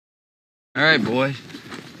All right, boys.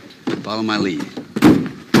 Follow my lead.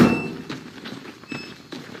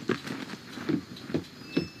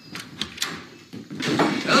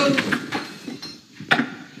 Hello.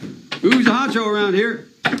 Who's the honcho around here?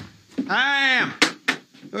 I am.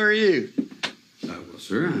 Who are you? Well,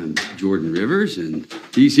 sir, I'm Jordan Rivers, and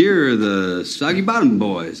these here are the Soggy Bottom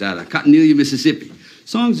Boys out of Cottonelia, Mississippi.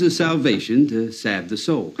 Songs of salvation to salve the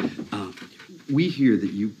soul. We hear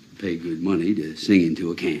that you pay good money to sing into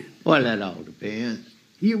a can. Well, that all depends.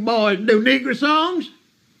 You boys do Negro songs?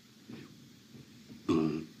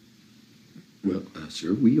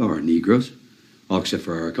 Sir, we are Negroes, all except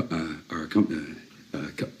for the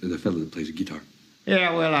fellow that plays the guitar.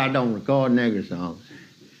 Yeah, well, I don't record Negro songs.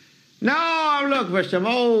 No, I'm looking for some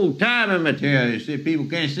old-timey material. See, people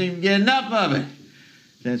can't seem to get enough of it.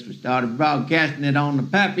 Since we started broadcasting it on the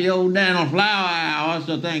Pappy Old Daniel Flower Hour,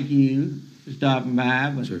 so thank you for stopping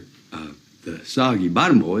by. But... Sir, the Soggy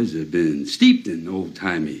Bottom Boys have been steeped in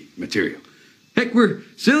old-timey material. Heck, we're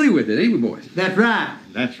silly with it, ain't we, boys? That's right.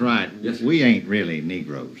 That's right. Yes, sir. We ain't really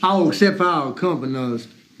Negroes. Oh, except for our accompanists.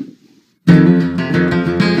 I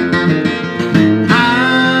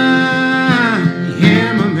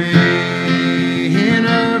am a man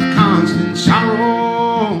of constant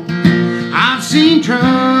sorrow. I've seen trouble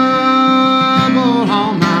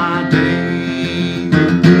all my day.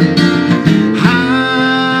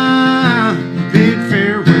 I bid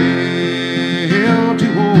farewell to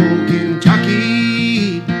old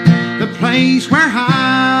Kentucky, the place where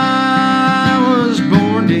I was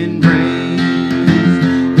born and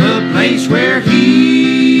raised, the place where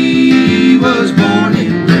he was born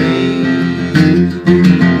and raised.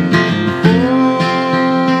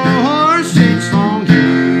 For 6 long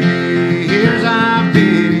years I've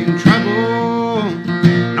been in trouble.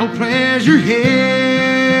 No pleasure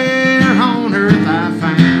here on earth I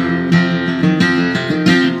found.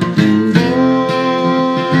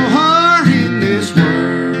 For in this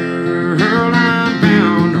world I'm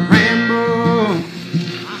bound to ramble.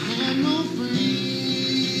 I have no friends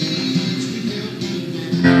to help me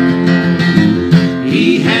now.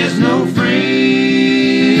 He has no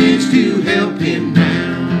friends to help him now.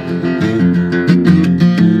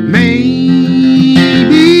 Maybe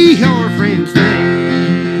your friends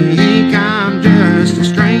think I'm just a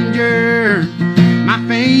stranger. My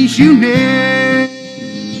face you never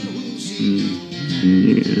will see.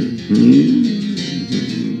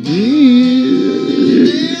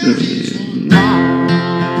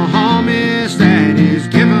 Promise that is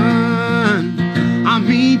given. I'll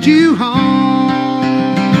meet you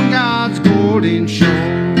on God's golden shore.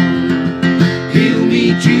 He'll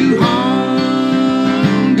meet you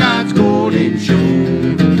on God's golden shore.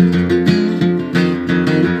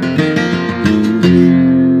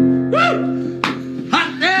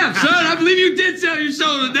 Hot damn, son! I believe you did sell your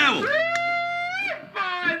soul to the devil. Boy,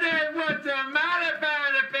 that was a mighty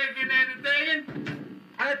fine picking and thing.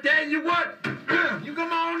 I tell you what, you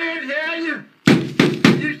come on in here,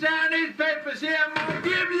 you sign these papers here, I'm gonna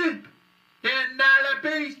give you $10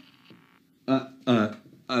 piece.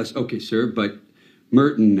 Okay, sir, but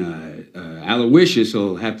Merton, Aloysius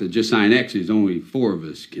will have to just sign X's. Only 4 of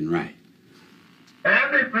us can write.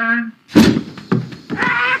 That'll be fine.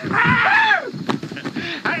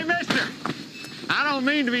 Hey, mister, I don't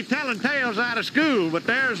mean to be telling tales out of school, but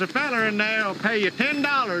there's a feller in there who'll pay you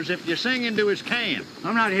 $10 if you sing into his can.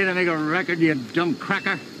 I'm not here to make a record, you dumb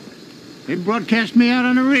cracker. They broadcast me out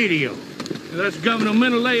on the radio. That's Governor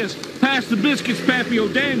Menelaus. Pass the biscuits, Pappy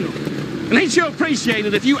O'Daniel. And ain't you appreciate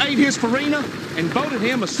it if you ate his farina and voted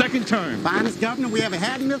him a second term? Finest governor we ever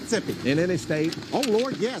had in Mississippi. In any state? Oh,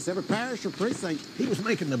 Lord, yes. Every parish or precinct. He was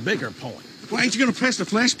making the bigger point. Well, ain't you gonna press the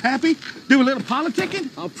flesh, Pappy? Do a little politicking?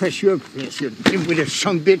 I'll press your flesh, you dim-witted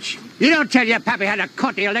son-bitch. You don't tell your pappy how to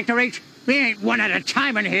cut the electorate. We ain't one at a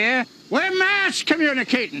time in here. We're mass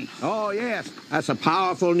communicating. Oh, yes. That's a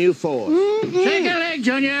powerful new force. Shake a leg,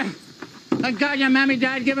 Junior. Thank God your mammy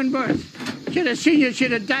died giving birth. Should have seen you,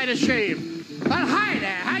 should have died of shame. Well, hi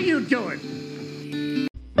there. How you doing?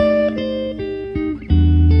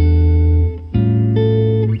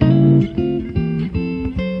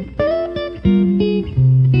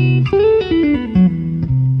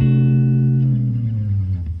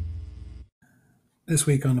 This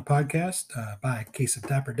week on the podcast, buy a case of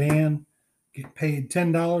Dapper Dan, get paid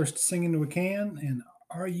 $10 to sing into a can, and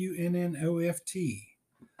RUNNOFT.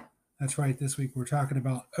 That's right. This week we're talking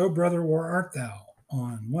about Oh Brother, Where Art Thou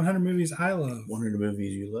on 100 Movies I Love. 100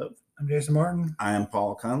 Movies You Love. I'm Jason Martin. I am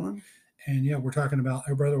Paul Conlon. And yeah, we're talking about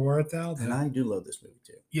Oh Brother, Where Art Thou. And I do love this movie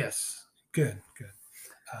too. Yes. Good.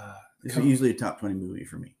 This is easily a top 20 movie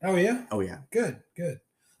for me. Oh, yeah? Oh, yeah. Good.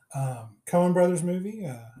 Coen Brothers movie.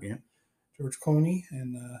 Yeah. George Clooney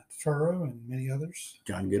and Turturro and many others.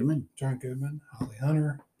 John Goodman. John Goodman, Holly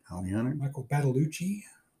Hunter, Michael Badalucci.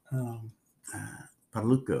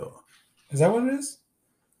 Badalucco. Is that what it is?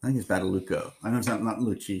 I think it's Badalucco. I know it's not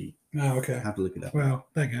Lucci. Oh, okay. I have to look it up. Well,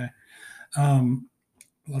 that guy.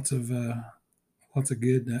 Lots of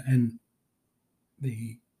good and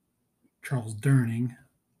the Charles Durning,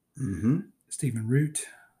 Stephen Root,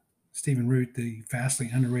 the vastly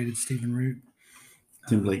underrated Stephen Root,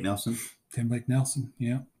 Tim Blake Nelson,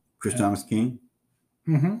 yeah, Chris Thomas King.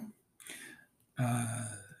 Yeah,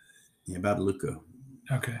 Badalucco.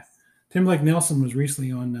 Okay, Tim Blake Nelson was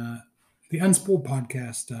recently on the Unspooled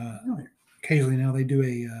podcast. Occasionally now they do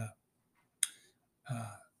a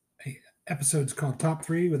episodes called Top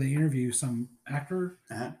 3 where they interview some actor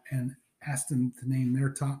and ask them to name their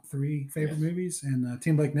top 3 favorite movies. And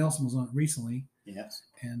Tim Blake Nelson was on it recently. Yes.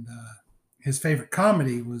 And his favorite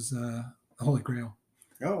comedy was The Holy Grail.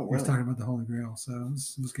 Oh, really? He was talking about The Holy Grail, so it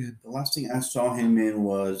was good. The last thing I saw him in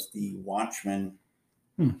was the Watchmen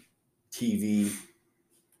TV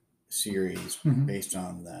series based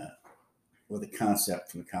on the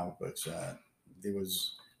concept from the comic books. There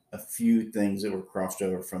was a few things that were crossed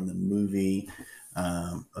over from the movie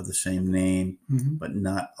of the same name, but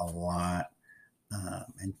not a lot.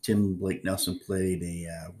 And Tim Blake Nelson played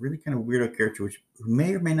a really kind of weirdo character, who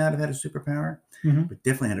may or may not have had a superpower, but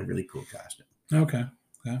definitely had a really cool costume. Okay.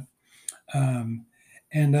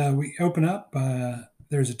 And we open up.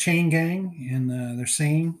 There's a chain gang, and they're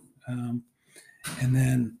singing. And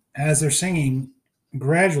then as they're singing,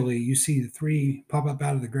 gradually you see the 3 pop up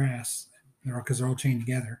out of the grass. Because they're all chained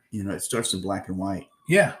together. It starts in black and white.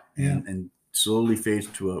 Yeah. And slowly fades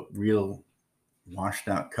to a real washed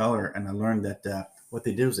out color. And I learned that what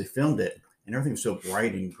they did was they filmed it, and everything was so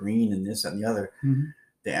bright and green and this, that, and the other.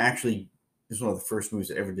 They actually, this is one of the first movies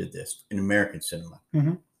that ever did this in American cinema.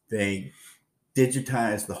 They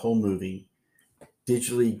digitized the whole movie,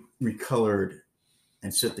 digitally recolored,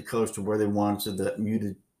 and set the colors to where they wanted, so that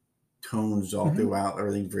muted tones all throughout,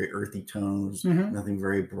 everything very earthy tones, nothing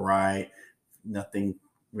very bright, nothing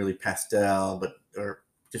really pastel, or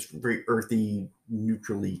just very earthy,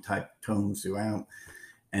 neutrally type tones throughout.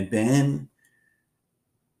 And then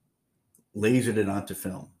lasered it onto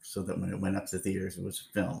film, so that when it went up to theaters, it was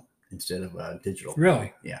film instead of digital.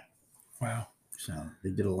 Really? Yeah. Wow. So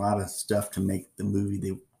they did a lot of stuff to make the movie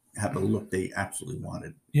they have the look they absolutely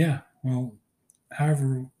wanted. Yeah. Well,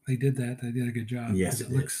 however they did that, they did a good job. Yes,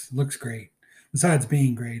 it looks great. Besides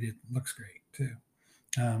being great, it looks great too.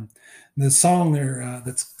 The song there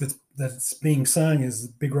that's being sung is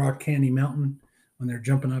 "Big Rock Candy Mountain" when they're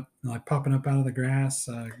jumping up, like popping up out of the grass.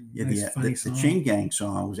 The Chain Gang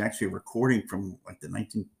song was actually a recording from like the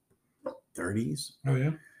 1930s. Oh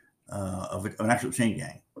yeah, of an actual Chain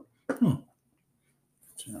Gang.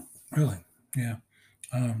 So. Really, yeah,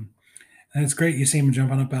 and it's great. You see them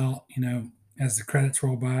jumping up out, as the credits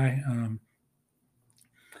roll by.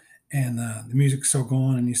 And the music's still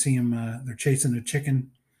going, and you see them, they're chasing a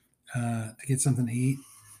chicken to get something to eat,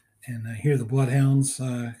 and hear the bloodhounds,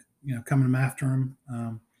 coming after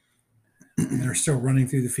them. They're still running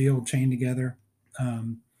through the field, chained together.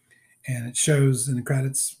 And it shows in the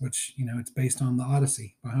credits, which, it's based on the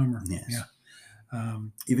Odyssey by Homer. Yes. Yeah.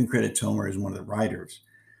 Even credits Homer as one of the writers.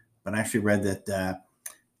 But I actually read that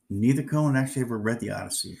neither Coen actually ever read the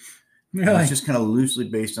Odyssey. Really? It's just kind of loosely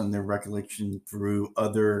based on their recollection through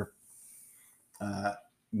other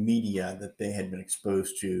media that they had been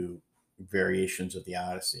exposed to, variations of the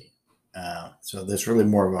Odyssey. So there's really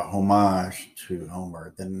more of a homage to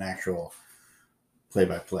Homer than an actual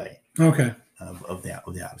play-by-play. Okay. Of the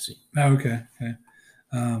Odyssey. Oh, okay.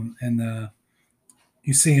 And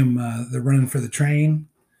you see them, they're running for the train.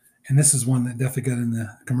 And this is one that definitely got in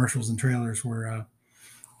the commercials and trailers where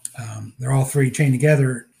they're all 3 chained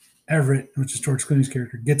together. Everett, which is George Clooney's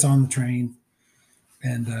character, gets on the train,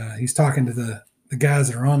 and he's talking to the guys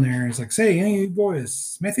that are on there. He's like, "Say, any of you boys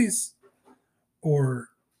smithies or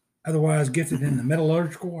otherwise gifted in the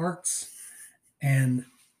metallurgical arts?" And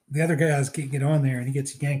the other guys can't get on there, and he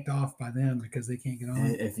gets yanked off by them because they can't get on.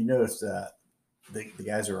 And if you notice, the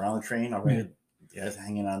guys who are on the train already, the guys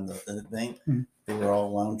hanging on the thing, they were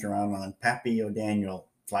all lounging around on Pappy O'Daniel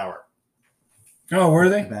flour. Oh, were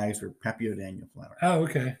they? The bags were Pappy O'Daniel flour. Oh,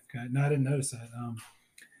 okay. No, I didn't notice that.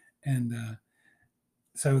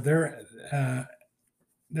 So they're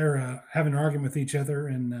having an argument with each other,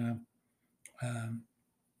 and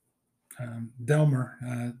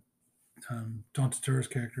Delmer, John Turturro's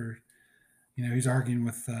character, he's arguing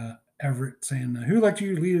with Everett, saying, "Who elected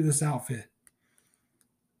you leader of this outfit?"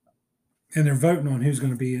 And they're voting on who's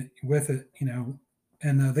going to be with it,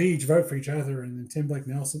 and they each vote for each other. And then Tim Blake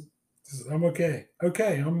Nelson Says, I'm okay.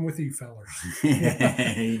 Okay, I'm with you, fellers. He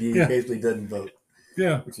Yeah. basically doesn't vote,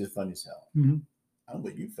 Yeah. which is funny as hell. hmm I'm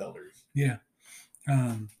with you fellers. Yeah.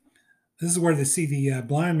 This is where they see the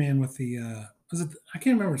blind man with the was it? I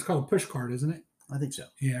can't remember. It's called a push cart, isn't it? I think so.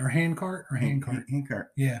 Yeah, or hand cart or hand cart. Hand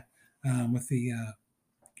cart. Yeah, with the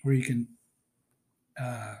where you can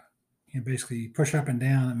basically push up and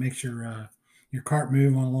down. It makes your cart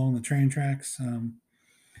move on along the train tracks.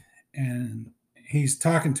 And he's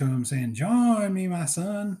talking to him, saying, "Join me, my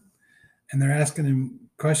son." And they're asking him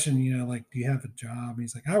question, like, "Do you have a job?"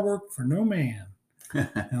 He's like, "I work for no man."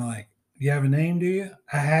 And like, "Do you have a name? Do you?"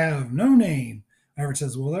 "I have no name." Everett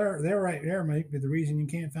says, "Well, they're right there. Might be the reason you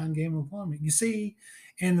can't find gainful employment. You see,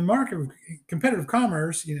 in the market of competitive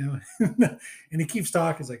commerce, and he keeps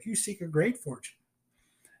talking. He's like, "You seek a great fortune.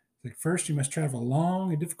 Like, first you must travel a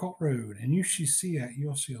long and difficult road, and you shall see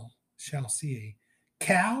a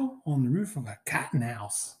cow on the roof of a cotton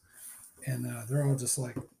house." And they're all just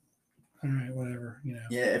like, "All right, whatever."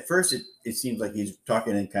 Yeah, at first it seems like he's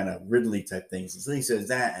talking in kind of Ridley type things. And so he says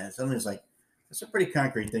that, and suddenly it's like, that's a pretty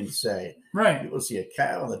concrete thing to say. Right. You will see a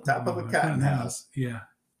cow on the top of a cotton house. Yeah.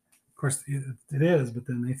 Of course it is, but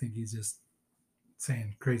then they think he's just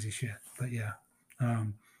saying crazy shit. But yeah.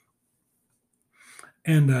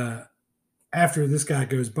 And after this guy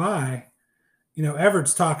goes by,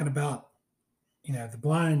 Everett's talking about, the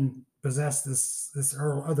blind possess this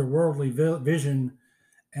otherworldly vision,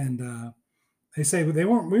 and they say we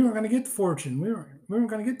weren't going to get the fortune. We weren't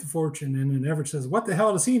going to get the fortune. And then Everett says, "What the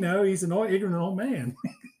hell does he know? He's an ignorant old man."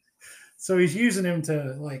 So he's using him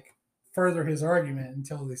to like further his argument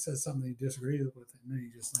until he says something he disagrees with, and then he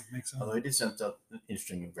just like makes up. Although he did something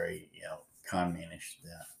interesting and very con manish. The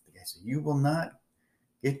guy said, "You will not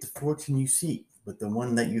get the fortune you seek, but the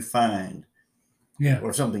one that you find." Yeah,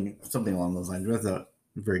 or something along those lines. I thought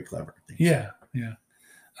very clever. Yeah.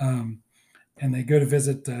 And they go to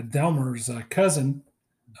visit Delmer's cousin.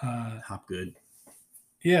 Hopgood.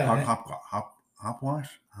 Yeah.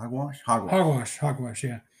 Hogwash.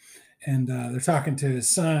 Yeah. And they're talking to his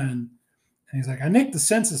son, and he's like, "I nicked the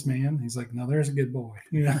census man." He's like, "No, there's a good boy."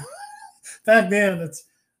 Back then, it's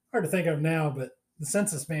hard to think of now, but the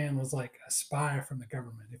census man was like a spy from the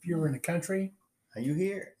government. If you were in a country, "Are you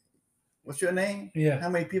here? What's your name? Yeah. How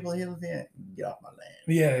many people here live here? Get off my land."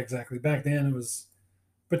 Yeah, exactly. Back then, it was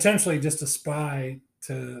potentially just a spy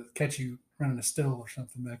to catch you running a still or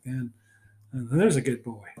something back then. And there's a good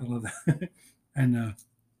boy. I love that. And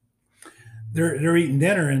they're eating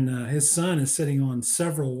dinner, and his son is sitting on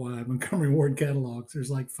several Montgomery Ward catalogs.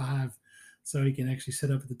 There's like 5, so he can actually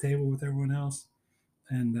sit up at the table with everyone else.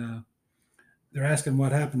 And they're asking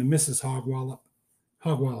what happened to Mrs. Hogwallop.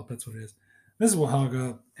 Hogwallop, that's what it is. Mrs.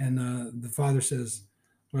 Hogwallop, and the father says,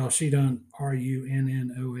 "Well, she done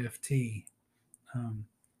RUNNOFT."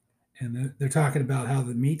 And they're talking about how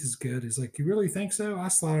the meat is good. He's like, "You really think so? I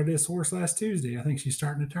slaughtered this horse last Tuesday. I think she's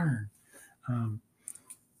starting to turn."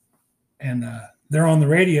 And they're on the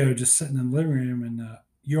radio, just sitting in the living room, and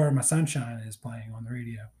 "You Are My Sunshine" is playing on the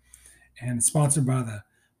radio. And it's sponsored by the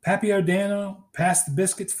Papio Dano Pass the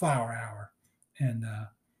Biscuits Flower Hour. And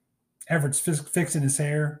Everett's fixing his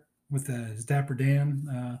hair with his Dapper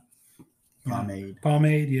Dan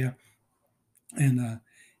pomade, yeah. And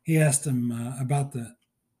he asked him about the,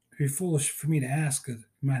 "It'd be foolish for me to ask, you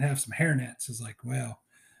might have some hairnets." He's like, "Well,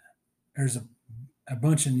 there's a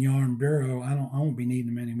bunch in the yarn bureau. I won't be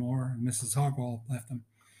needing them anymore." And Mrs. Hogwall left them.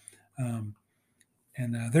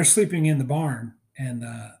 And they're sleeping in the barn, and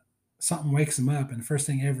something wakes them up, and the first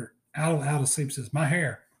thing Everett out of sleep says, "My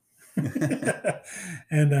hair."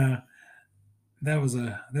 And that was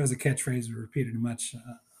a catchphrase we repeated much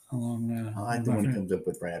along. I like the one he comes up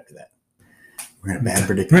with right after that. "We're in a bad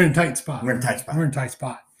predicament. We're in a tight spot. We're in a tight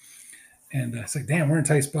spot." And it's like, "Damn, we're in a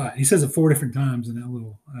tight spot." He says it 4 different times in that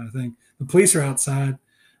little thing. The police are outside.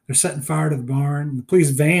 They're setting fire to the barn. The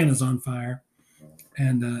police van is on fire.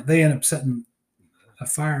 And they end up setting a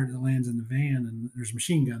fire that lands in the van, and there's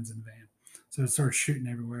machine guns in the van. So it starts shooting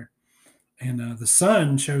everywhere. And the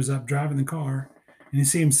son shows up driving the car, and you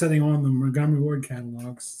see him sitting on the Montgomery Ward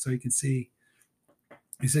catalogs so you can see.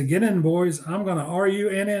 He said, "Get in, boys. I'm going to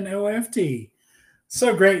RUNNOFT."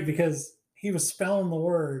 So great, because he was spelling the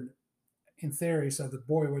word in theory so the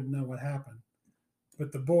boy wouldn't know what happened.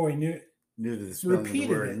 But the boy knew that the spelling of the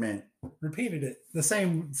word meant. Repeated it the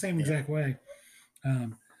same exact way.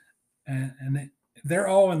 And they're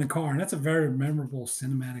all in the car, and that's a very memorable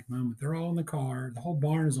cinematic moment. They're all in the car. The whole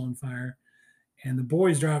barn is on fire, and the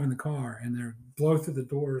boy's driving the car, and they're blow through the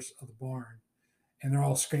doors of the barn, and they're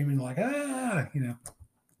all screaming like, "Ah!"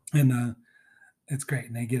 And it's great,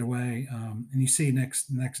 and they get away. And you see next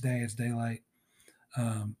day it's daylight.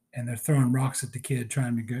 and they're throwing rocks at the kid,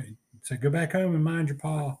 trying to go back home and mind your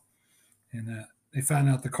pa. And they find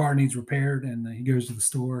out the car needs repaired, and he goes to the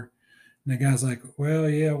store. And the guy's like, well,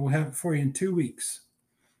 yeah, we'll have it for you in 2 weeks.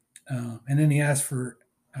 And then he asks for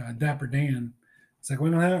Dapper Dan. It's like,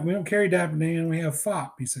 we don't carry Dapper Dan. We have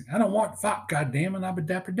Fop. He's like, I don't want Fop, goddammit. I'm a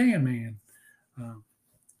Dapper Dan man.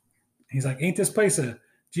 He's like, ain't this place a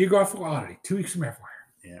geographical oddity? 2 weeks from everywhere.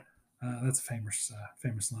 Yeah. That's a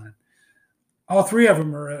famous line. All three of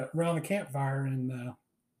them are around the campfire, and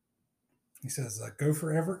he says, go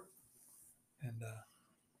for Everett. And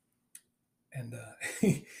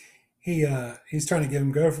he's trying to give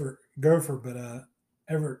him Gopher, but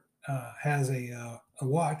Everett has a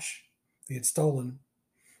watch he had stolen,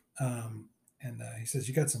 and he says,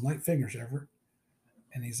 "You got some light fingers, Everett."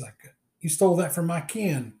 And he's like, "You stole that from my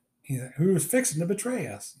kin, who was fixing to betray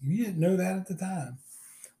us. You didn't know that at the time."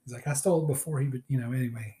 He's like, "I stole it before he, but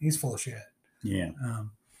anyway, he's full of shit." Yeah.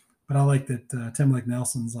 But I like that Tim Blake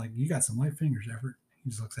Nelson's like, "You got some light fingers, Everett." He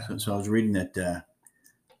just looks at him. So I was reading that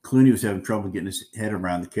Clooney was having trouble getting his head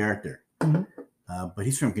around the character, but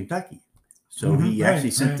he's from Kentucky, so he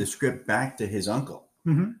actually sent the script back to his uncle,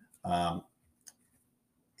 and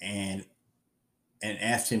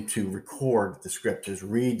asked him to record the script, just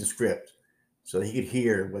read the script, so he could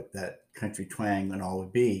hear what that country twang and all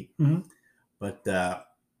would be. But the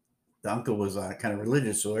uncle was kind of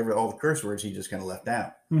religious, so all the curse words he just kind of left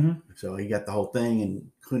out. So he got the whole thing,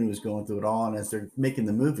 and Clooney was going through it all. And as they're making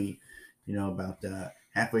the movie, about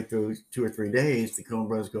halfway through 2 or 3 days, the Coen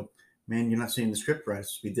brothers go, "Man, you're not seeing the script right.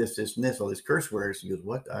 It's supposed to be this, this, and this, all these curse words." He goes,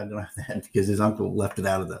 "What? I don't have that," because his uncle left it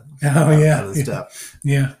out of the stuff.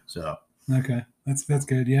 Yeah. So okay, that's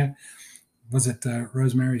good. Yeah. Was it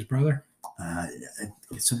Rosemary's brother?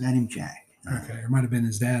 It's some guy named Jack. Okay, it might have been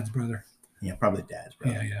his dad's brother. Yeah, probably dad's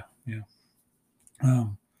brother. Yeah.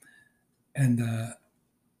 And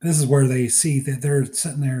this is where they see that they're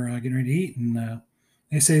sitting there getting ready to eat, and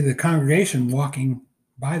they say the congregation walking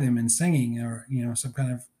by them and singing, or some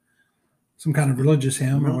kind of religious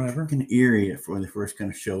hymn or whatever. Kind of eerie when they first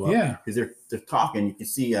kind of show up. Yeah, because they're talking. You can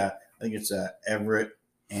see. I think it's Everett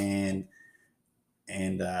and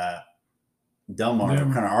Delmar are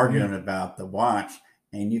kind of arguing about the watch,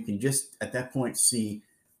 and you can just at that point see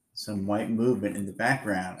some white movement in the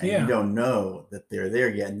background, and you don't know that they're there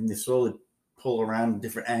yet. And then they slowly pull around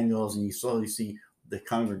different angles, and you slowly see the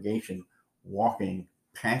congregation walking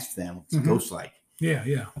past them. It's ghost-like. Yeah,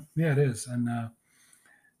 it is. And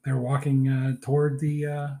they're walking toward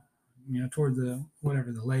the toward the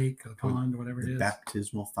whatever, the lake or the pond, whatever it is.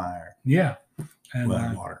 Baptismal fire. Yeah, and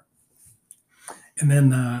water. And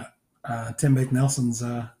then Tim Blake Nelson's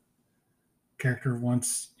character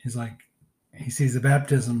he's like, he sees the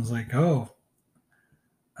baptism, is like, "Oh,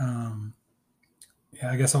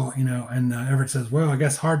 I guess I'll," and Everett says, "Well, I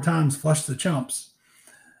guess hard times flush the chumps,"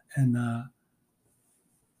 and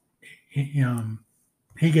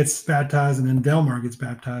he gets baptized, and then Delmar gets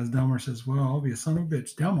baptized. Delmar says, "Well, I'll be a son of a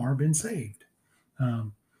bitch. Delmar been saved,"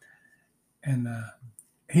 and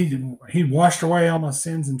he washed away all my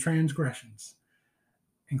sins and transgressions,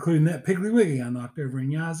 including that Piggly Wiggly I knocked over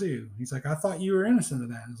in Yazoo. He's like, "I thought you were innocent of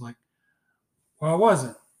that." It's like, "Well, I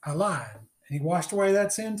wasn't. I lied." And he washed away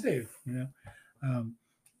that sin too, And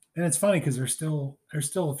it's funny because there's still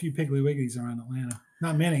a few Piggly Wigglies around Atlanta.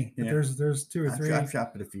 Not many, but there's 2 or 3. I've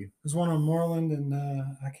shopped at a few. There's one on Moreland, and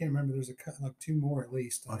I can't remember. There's like 2 more at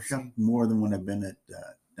least. I've shopped more than when I've been at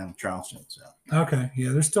down in Charleston. So okay, yeah,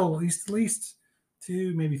 there's still at least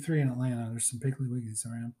 2, maybe 3 in Atlanta. There's some Piggly Wigglies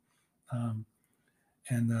around.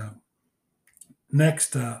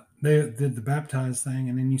 Next, they did the baptized thing,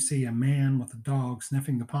 and then you see a man with a dog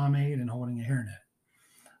sniffing the pomade and holding a hairnet.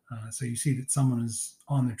 So you see that someone is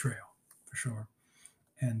on their trail for sure.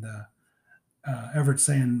 And Everett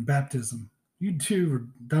saying, "Baptism, you two are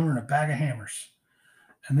dumber than a bag of hammers."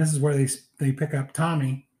 And this is where they pick up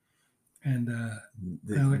Tommy, and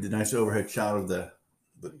the nice overhead shot of the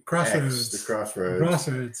crossroads. The crossroads.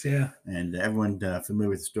 Crossroads, yeah. And everyone familiar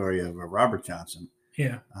with the story of Robert Johnson.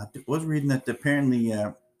 Yeah. I was reading that apparently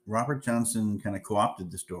Robert Johnson kind of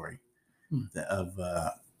co-opted the story of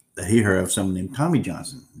that he heard of someone named Tommy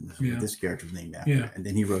Johnson. This character's named after. Yeah. And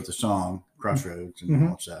then he wrote the song Crossroads and all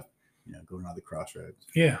that stuff, going on the crossroads.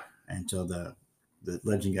 Yeah. And so the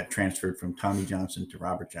legend got transferred from Tommy Johnson to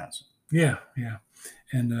Robert Johnson. Yeah.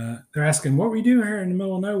 And they're asking, "What were you doing here in the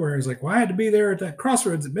middle of nowhere?" He's like, "Well, I had to be there at that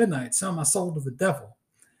crossroads at midnight, selling my soul to the devil."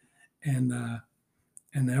 And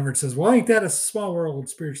Everett says, "Well, ain't that a small world,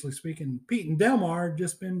 spiritually speaking? Pete and Delmar have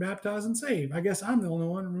just been baptized and saved. I guess I'm the only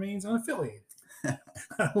one who remains unaffiliated." I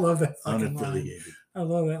love that fucking line. I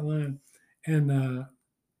love that line. And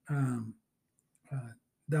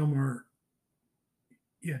Delmar.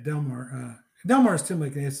 Yeah, Delmar. Delmar is Tim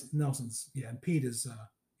Nelson's. Yeah, and Pete is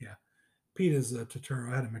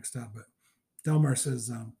Turturro. I had it mixed up, but Delmar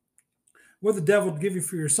says, "What the devil give you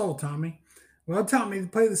for your soul, Tommy?" Well, taught me to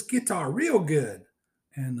play this guitar real good.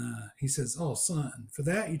 And he says, "Oh, son, for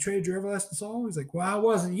that you traded your everlasting soul?" He's like, "Well, I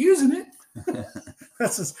wasn't using it."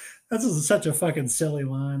 That's such a fucking silly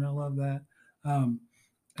line. I love that.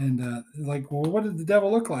 Like, well, what did the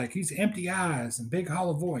devil look like? He's empty eyes and big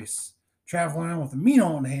hollow voice, traveling around with a mean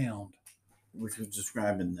old hound. Which was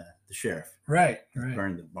describing the sheriff. Right.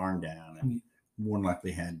 Burned the barn down and more than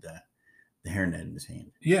likely had the hairnet in his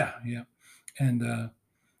hand. Yeah. And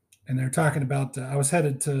they're talking about, I was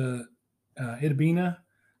headed to Itabina.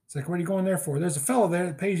 It's like, what are you going there for? There's a fellow there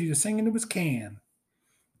that pays you to sing into his can.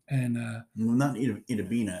 And not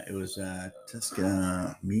Itabina, it was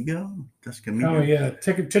Tuscamigo. Oh yeah,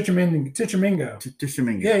 Tichimingo. Tishomingo.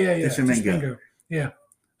 Yeah. Tishomingo. Yeah.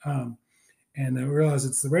 And I realized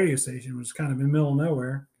it's the radio station, which is kind of in the middle of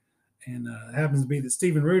nowhere. And it happens to be that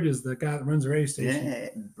Stephen Root is the guy that runs the radio station. Yeah,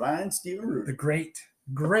 blind Stephen Root. The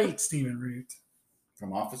great Stephen Root.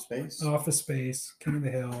 From Office Space. King of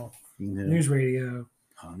the Hill, News Radio.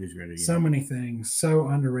 Oh, News Radio. So many things. So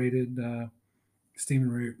underrated,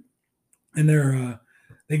 Stephen Root. And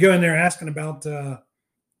they go in there asking about,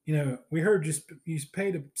 we heard you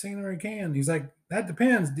pay to sing where you can. He's like, that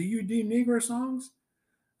depends. Do you do Negro songs?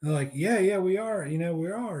 And they're like, yeah, we are.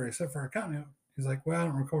 We are, except for our company. He's like, well, I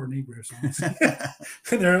don't record Negro songs.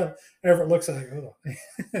 And Everett looks at it, oh.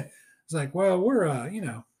 It's like, well, we're,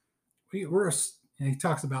 we're, and he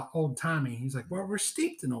talks about old timey. He's like, well, we're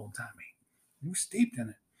steeped in old timey. We're steeped in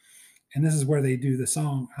it. And this is where they do the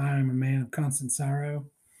song, I Am a Man of Constant Sorrow.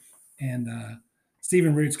 And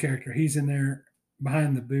Stephen Root's character, he's in there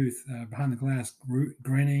behind the booth, behind the glass,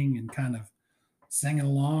 grinning and kind of singing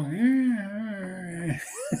along,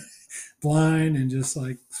 blind and just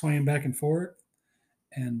like swaying back and forth.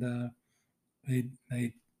 And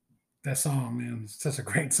that song, man, it's such a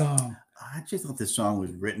great song. I actually thought this song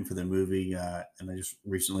was written for the movie, and I just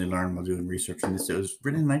recently learned while doing research on this. It was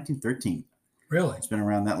written in 1913. Really? It's been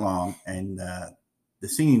around that long. And the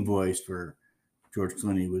singing voice for George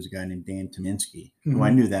Clooney was a guy named Dan Taminsky, who I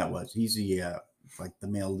knew that was. He's the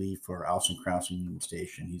male lead for Alison Krauss and Union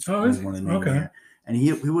Station. He's one of the men there. And he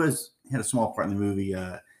had a small part in the movie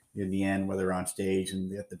in the end where they're on stage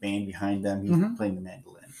and they got the band behind them. He's playing the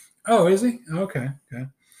mandolin. Oh, is he? Okay.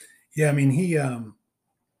 Yeah, I mean,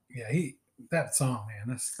 that song, man,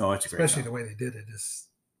 that's it's especially the way they did it is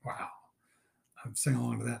wow. I'm singing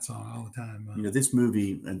along to that song all the time. This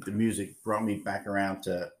movie and the music brought me back around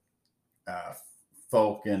to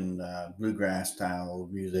folk and bluegrass style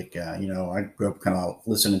music. I grew up kind of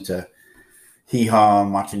listening to hee-haw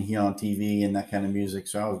and watching hee-haw on TV and that kind of music.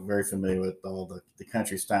 So I was very familiar with all the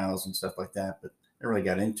country styles and stuff like that, but I really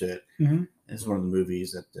got into it. Mm-hmm. This is one of the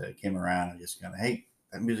movies that came around and just kind of, hey,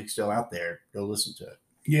 that music's still out there. Go listen to it.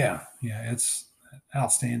 Yeah, it's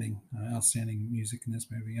outstanding music in this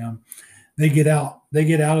movie. They get out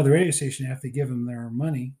of the radio station after they give them their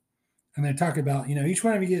money, and they talk about, each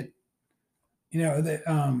one of you get,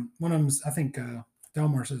 one of them, I think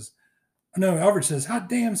Delmar says, no, Albert says, "Hot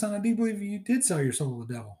damn, son, I do believe you did sell your soul to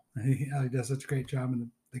the devil." He does such a great job in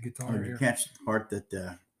the guitar. Or you catch the part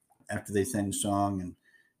that after they sing the song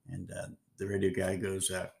and the radio guy goes,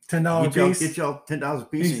 $10 a piece. Get y'all $10 a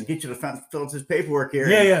piece and get you to fill out this paperwork here.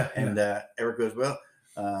 Yeah. And Eric goes, well,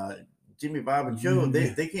 Jimmy, Bob, and Joe,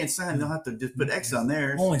 they can't sign. They'll have to just put X on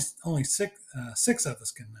theirs. Only six of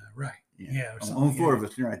us can write. Yeah. Only four of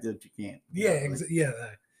us can write that you can't. Yeah.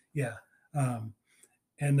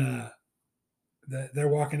 They're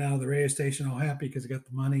walking out of the radio station all happy because they got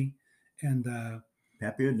the money. And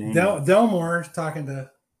Papio Delmore talking to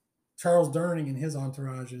Charles Durning and his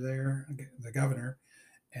entourage are there, the governor.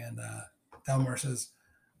 And Delmore says,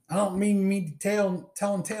 I don't mean me telling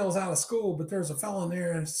tales out of school, but there's a fellow in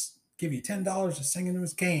there that's give you $10 to sing into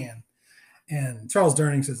his can. And Charles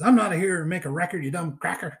Durning says, I'm not here to make a record, you dumb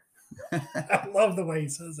cracker. I love the way he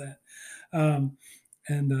says that.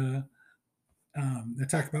 They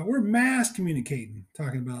talk about we're mass communicating,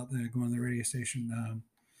 talking about going to the radio station,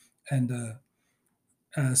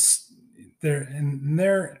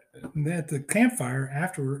 they're at the campfire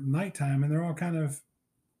after nighttime, and they're all kind of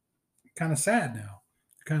sad now,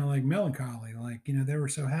 kind of like melancholy, like they were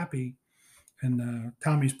so happy, and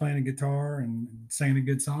Tommy's playing a guitar and singing a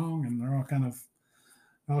good song, and they're all kind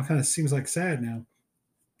of seems like sad now,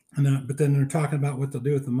 and but then they're talking about what they'll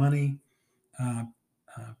do with the money.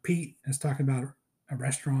 Pete is talking about a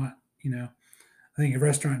restaurant, I think a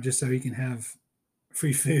restaurant just so he can have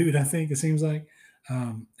free food. I think it seems like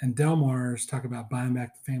And Delmar's talking about buying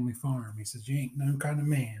back the family farm. He says, "You ain't no kind of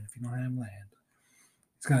man if you don't have land."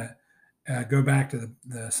 He's gonna go back to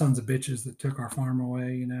the sons of bitches that took our farm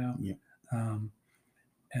away, you know. Yeah.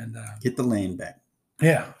 And Get the land back.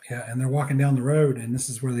 yeah. And they're walking down the road, and this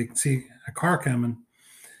is where they see a car coming,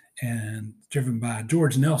 and driven by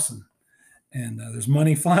George Nelson, and there's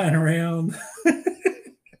money flying around.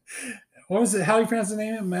 What was it? How do you pronounce the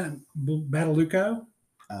name? Badalucco?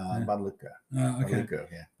 Badalucco. Okay. Badalucco,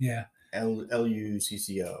 yeah. Yeah.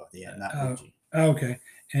 Lucco. Yeah, not Lucci. Okay.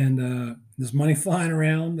 And there's money flying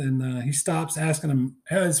around, and he stops asking him.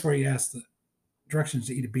 That's where he asks the directions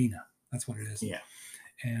to Itabina. That's what it is. Yeah.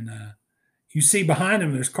 And you see behind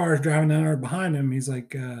him, there's cars driving down there behind him. He's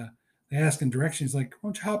like, they ask him directions. He's like, "Why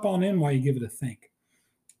don't you hop on in while you give it a think?"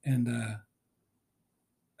 And,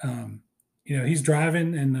 he's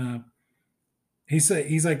driving, and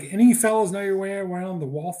he's like, "Any fellows know your way around the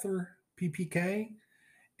Walther PPK?"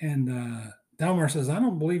 And Delmar says, "I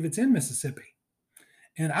don't believe it's in Mississippi."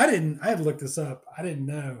 And I had to look this up. I didn't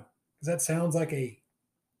know, because that sounds like a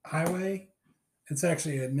highway. It's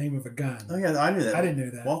actually a name of a gun. Oh, yeah, I knew that. I didn't know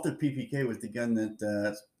that. Walther PPK was the gun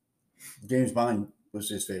that James Bond was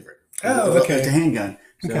his favorite. Oh, okay. It's a handgun.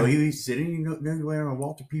 So Okay. he said, "You know where a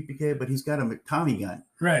Walther PPK, but he's got a Tommy gun."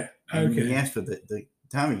 Right. And Okay. he asked for the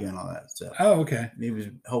Tommy gun, all that stuff. Oh, okay. He was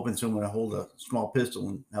hoping someone would hold a small pistol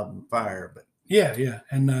and help him fire, but Yeah.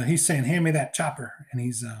 And he's saying, "Hand me that chopper." And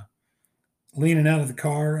he's leaning out of the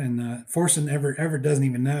car, and forcing Everett doesn't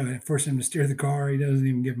even know it. Forcing him to steer the car. He doesn't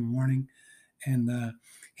even give him a warning. And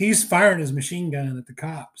he's firing his machine gun at the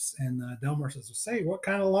cops. And Delmar says, "Well, say, what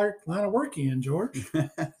kind of line of work you in, George?"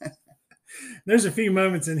 There's a few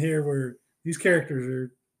moments in here where these characters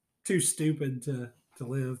are too stupid to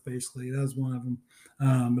live, basically. That was one of them.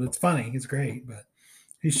 But it's funny. It's great. But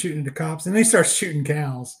he's shooting at the cops, and then he starts shooting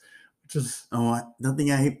cows, which is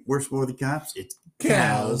nothing I hate worse for the cops. It's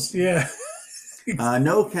cows. cows. Yeah.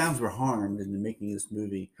 No cows were harmed in the making of this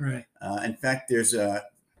movie. Right. In fact, there's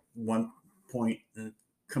one point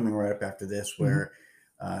coming right up after this where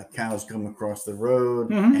cows come across the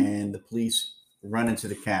road and the police run into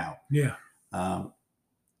the cow. Yeah. The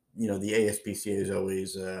ASPCA is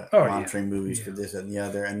always monitoring movies for this and the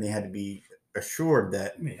other, and they had to be assured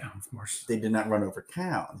that of course, they did not run over a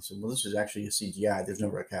cow. And they said, "Well, this is actually a CGI. There's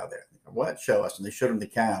never a cow there." "What? Show us." And they showed them the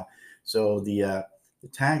cow. So the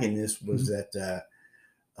tag in this was that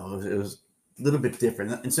it was a little bit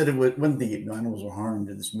different. Instead of when the animals were harmed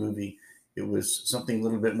in this movie, it was something a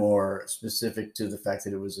little bit more specific to the fact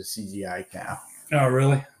that it was a CGI cow. Oh,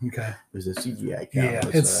 really? Okay. It was a CGI cow. Yeah,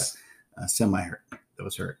 that was semi-hurt. That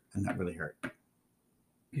was hurt and not really hurt.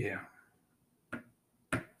 Yeah.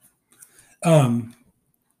 But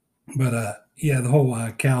the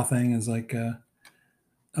whole cow thing is like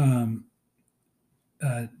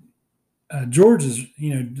George is,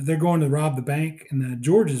 they're going to rob the bank, and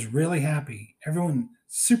George is really happy. Everyone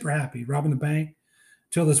super happy robbing the bank,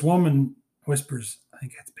 till this woman whispers, "I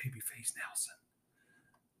think that's Babyface Nelson,"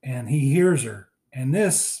 and he hears her, and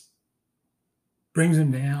this brings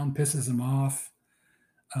him down, pisses him off,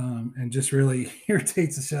 and just really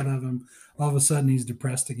irritates the shit out of him. All of a sudden, he's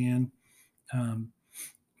depressed again.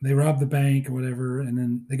 They rob the bank or whatever, and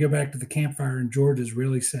then they go back to the campfire, and George is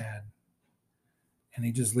really sad. And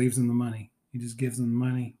he just leaves them the money. He just gives them the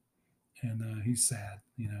money, and he's sad.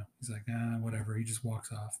 He's like, whatever. He just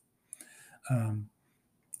walks off.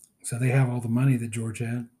 So they have all the money that George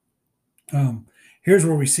had. Here's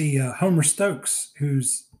where we see Homer Stokes,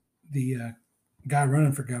 who's the guy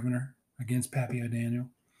running for governor against Pappy O'Daniel.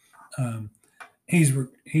 He's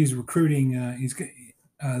recruiting.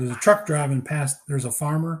 There's a truck driving past. There's a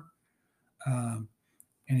farmer, and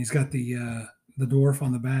he's got the dwarf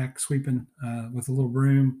on the back sweeping with a little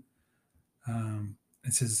broom.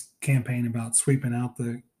 It's his campaign about sweeping out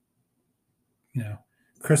the,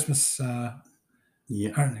 Christmas.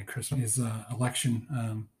 Christmas, his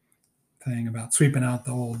election thing about sweeping out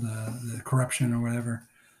the old the corruption or whatever.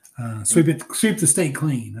 Sweep the state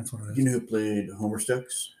clean. That's what it is. You know who played Homer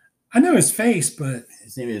Stokes? I know his face, but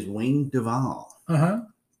his name is Wayne Duvall.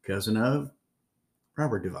 Cousin of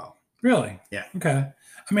Robert Duvall. Really? Yeah. Okay.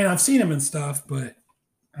 I mean, I've seen him in stuff, but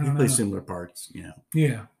he plays similar parts,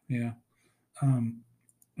 Yeah. And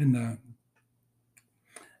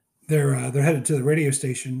they're headed to the radio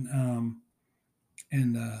station, they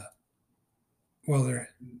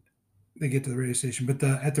get to the radio station, but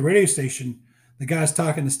at the radio station, the guy's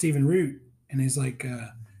talking to Stephen Root, and he's like,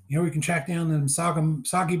 we can track down them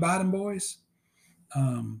Soggy Bottom boys.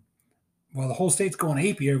 Well, the whole state's going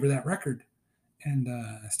apey over that record. And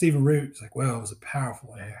Stephen Root is like, well, it was a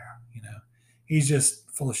powerful air, he's just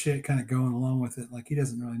full of shit, kind of going along with it. Like he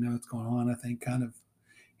doesn't really know what's going on. I think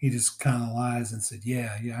he just kind of lies and said,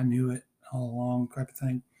 yeah, I knew it all along, type of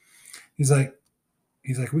thing. He's like,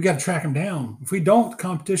 we got to track him down. If we don't, the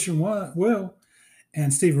competition will.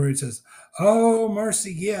 And Stephen Root says, oh,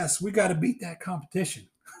 mercy, yes, we got to beat that competition.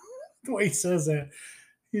 The way he says that,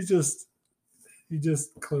 he's just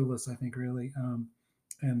clueless, I think, really.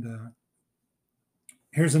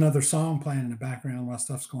 Here's another song playing in the background while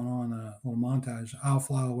stuff's going on, a little montage. I'll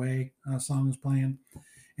Fly Away song is playing,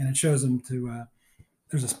 and it shows them to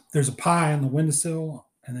there's a pie on the windowsill,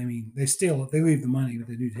 and I mean they steal it. They leave the money, but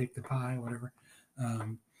they do take the pie, whatever.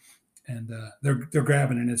 They're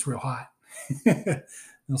grabbing it, and it's real hot.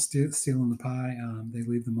 They'll stealing the pie. They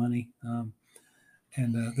leave the money.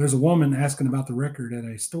 There's a woman asking about the record at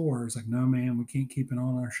a store. It's like, no, ma'am, we can't keep it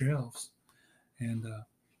on our shelves. And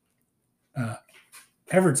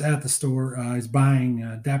Everett's at the store. He's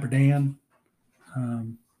buying Dapper Dan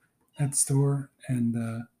at the store. And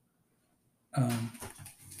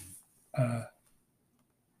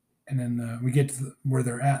then we get to where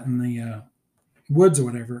they're at in the woods or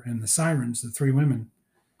whatever, and the sirens, the three women,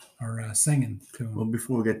 are singing to him. Well,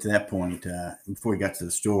 before we get to that point, before we got to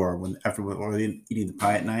the store, after we're eating the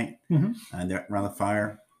pie at night, and they're around the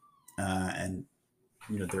fire, and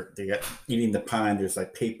they got eating the pie, and there's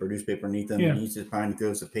like newspaper underneath them. And he eats the pie and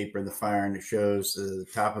throws the paper in the fire, and it shows the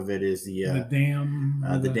top of it is the dam.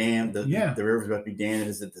 The river's about to be dammed.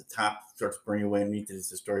 Is at the top starts burning away underneath it. Is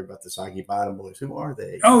the story about the Soggy Bottom Boys. Who are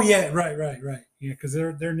they? Oh yeah, right. Yeah, because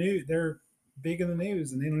they're new. They're big in the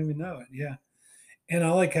news, and they don't even know it. Yeah. And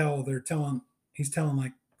I like how he's telling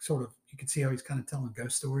like sort of, you can see how he's kind of telling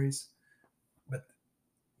ghost stories, but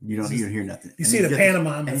you don't even hear nothing. You see the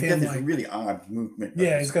pantomime of him, like really odd movement.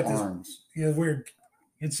 Yeah, he's got arms. This weird.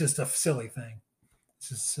 It's just a silly thing.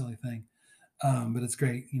 But it's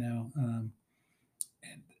great,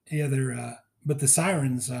 but the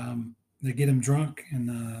sirens, they get him drunk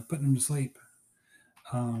and putting him to sleep.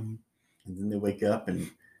 And then they wake up and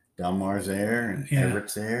Delmar's there and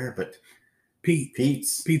Everett's there, but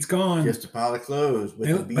Pete's gone. Just a pile of clothes.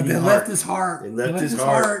 But they left his heart. They left his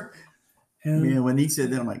heart. And when he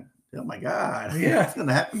said that, I'm like, oh my God, what's going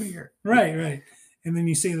to happen here? Right. And then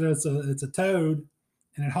you see that it's a toad,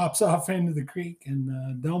 and it hops off into the creek,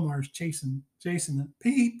 and Delmar's chasing it.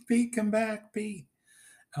 Pete, come back, Pete.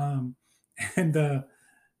 But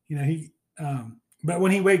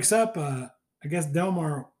when he wakes up, I guess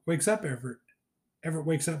Delmar wakes up Everett. Everett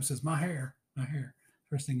wakes up and says, my hair.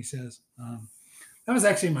 First thing he says. That was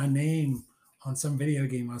actually my name on some video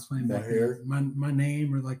game I was playing back then. My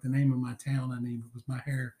name, or like the name of my town I named it, was My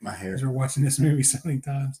Hair. My Hair. Because we're watching this movie so many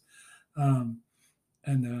times.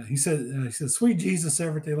 He said, sweet Jesus,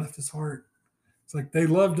 Everett, they left his heart. It's like they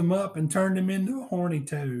loved him up and turned him into a horny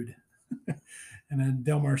toad. And then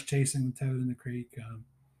Delmar's chasing the toad in the creek.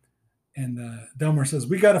 Delmar says,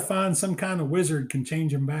 we got to find some kind of wizard can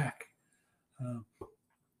change him back.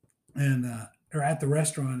 They're at the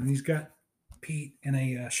restaurant, and he's got Pete in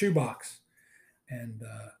a shoebox, and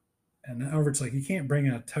Everett's like, you can't bring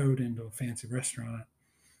a toad into a fancy restaurant,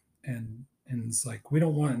 and it's like, we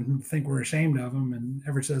don't want him to think we're ashamed of him. And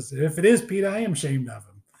Everett says, if it is Pete, I am ashamed of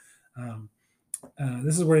him.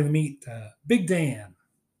 This is where they meet Big Dan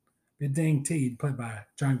Teed, played by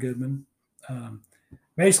John Goodman.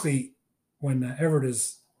 Basically, when Everett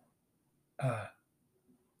is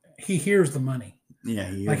he hears the money.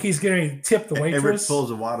 Yeah, like he's getting to tip the waitress. Everett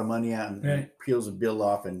pulls a wad of money out and peels a bill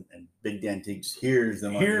off, and Big Dan Teagues hears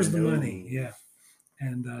the money. Yeah.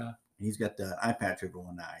 And he's got the eye patch over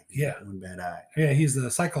one eye. One bad eye. Yeah, he's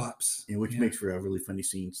the Cyclops. Which makes for a really funny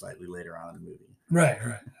scene slightly later on in the movie. Right.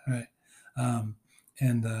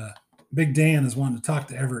 Big Dan is wanting to talk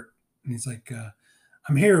to Everett, and he's like,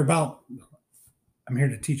 I'm here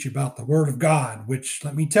to teach you about the Word of God, which,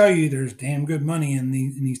 let me tell you, there's damn good money in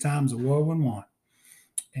these times of woe and want.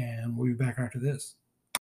 And we'll be back after this.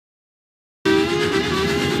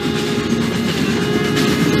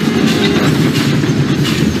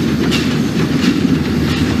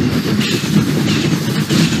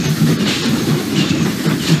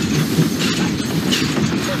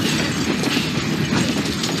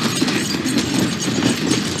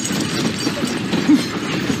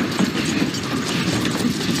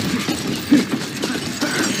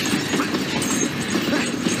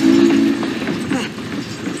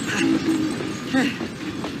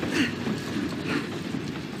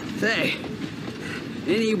 Say,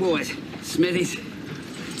 any of you boys, Smithies?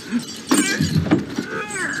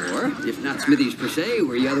 Or, if not Smithies per se,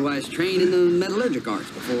 were you otherwise trained in the metallurgic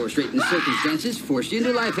arts before straitened circumstances forced you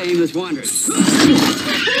into life aimless wandering?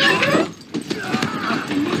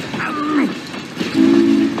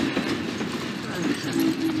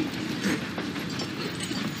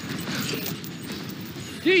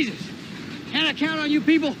 Jesus. Can I count on you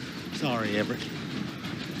people? Sorry, Everett.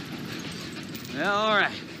 Well, all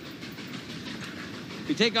right.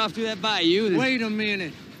 We take off through that bayou. Then... Wait a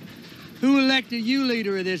minute. Who elected you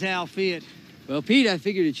leader of this outfit? Well, Pete, I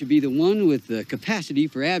figured it should be the one with the capacity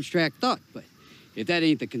for abstract thought. But if that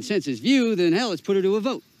ain't the consensus view, then hell, let's put her to a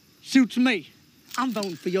vote. Suits me. I'm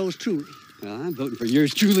voting for yours truly. Well, I'm voting for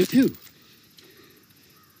yours truly, too.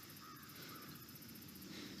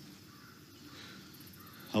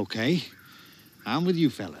 Okay. I'm with you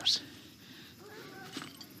fellas.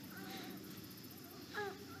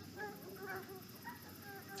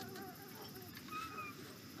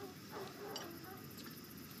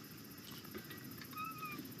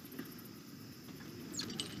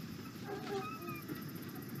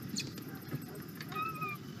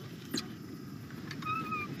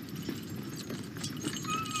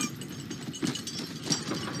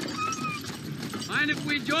 Mind if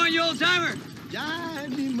we join you, old timer?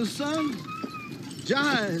 Join me, my son.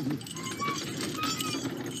 Join.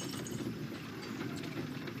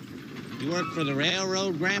 You work for the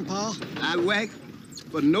railroad, Grandpa? I work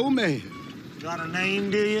for no man. Got a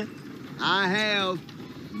name, do you? I have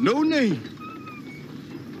no name.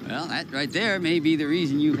 Well, that right there may be the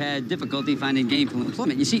reason you've had difficulty finding gainful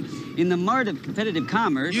employment. You see, in the mart of competitive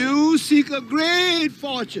commerce... You seek a great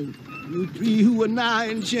fortune. You three who are nigh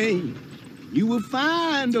in chain. You will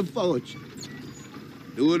find a fortune.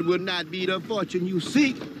 Though it will not be the fortune you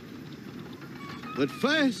seek. But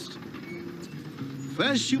first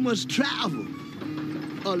you must travel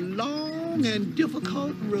a long and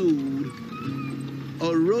difficult road.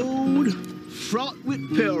 A road fraught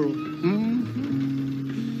with peril.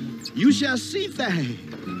 You shall see things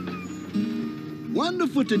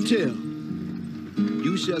wonderful to tell.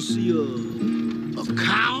 You shall see a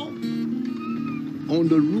cow on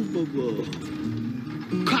the roof of a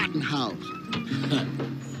cotton house.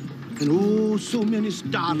 And oh, so many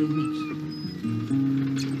startlings.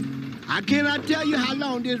 I cannot tell you how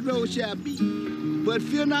long this road shall be, but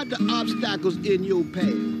fear not the obstacles in your path.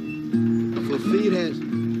 For fate has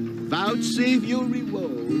vouchsafed your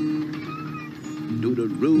reward. Though the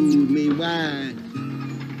road may wind,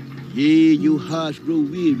 yea, your hearts grow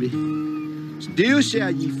weary, still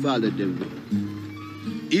shall ye follow the way,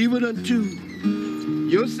 even unto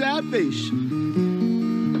your salvation.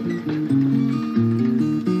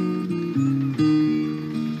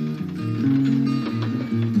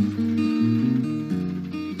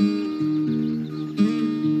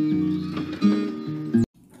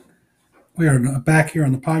 We are back here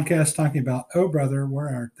on the podcast talking about Oh Brother, Where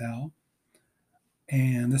Art Thou?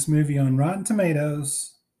 And this movie on Rotten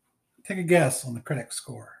Tomatoes. Take a guess on the critic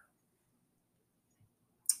score.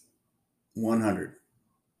 100.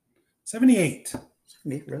 78.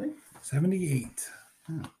 78, really? 78.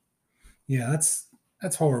 Oh. Yeah, that's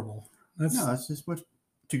horrible. That's just much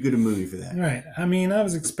too good a movie for that. Right. I mean, I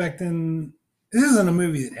was expecting... This isn't a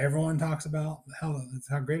movie that everyone talks about,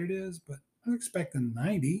 how great it is, but I was expecting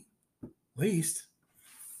 90. At least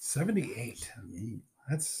 78.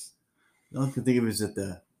 That's all I can think of is that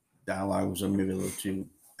the dialogue was maybe a little too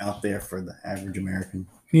out there for the average American.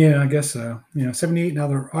 Yeah, I guess so. 78. Now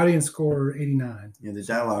the audience score 89. Yeah, the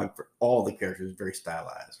dialogue for all the characters is very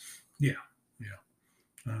stylized. Yeah.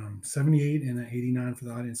 78 and an 89 for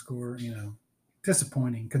the audience score.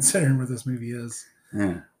 Disappointing considering what this movie is.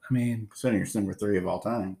 Yeah. I mean, considering it's number 3 of all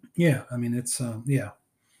time. Yeah, I mean it's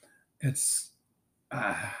it's.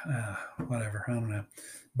 Whatever. I don't know.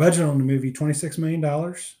 Budget on the movie, $26 million.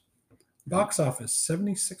 Box office,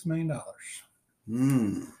 $76 million.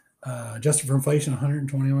 Adjusted for inflation,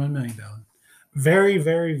 $121 million. Very,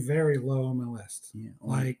 very, very low on my list. Yeah,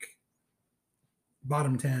 like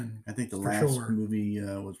bottom 10. I think the last movie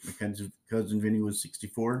was My Cousin Vinny was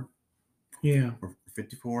 64. Yeah. Or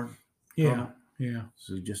 54. Yeah. Yeah.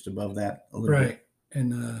 So just above that a little bit.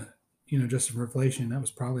 And just for inflation, that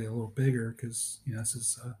was probably a little bigger because this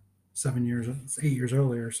is 8 years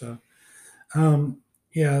earlier. So,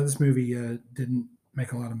 this movie didn't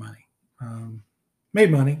make a lot of money.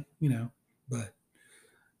 Made money, but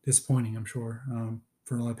disappointing, I'm sure,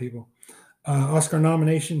 for a lot of people. Oscar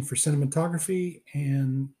nomination for cinematography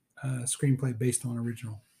and screenplay based on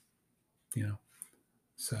original.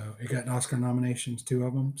 So it got Oscar nominations, 2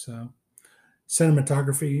 of them. So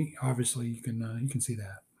cinematography, obviously, you can see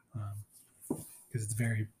that. Because it's a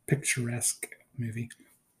very picturesque movie.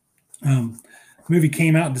 The movie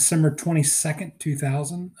came out December 22nd,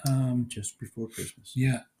 2000. Just before Christmas.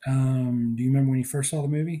 Yeah. Do you remember when you first saw the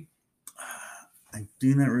movie? I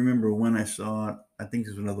do not remember when I saw it. I think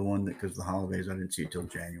there's another one that because of the holidays, I didn't see it till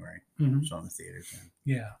January. Mm-hmm. Saw in the theaters then.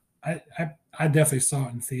 Yeah. I definitely saw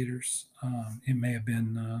it in theaters. It may have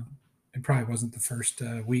been, it probably wasn't the first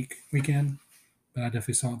weekend, but I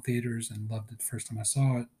definitely saw it in theaters and loved it the first time I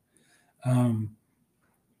saw it.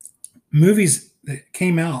 Movies that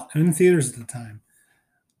came out in theaters at the time.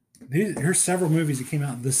 There's several movies that came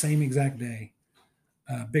out the same exact day.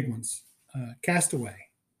 Big ones: Castaway,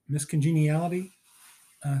 Miss Congeniality,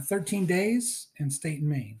 13 Days, and State and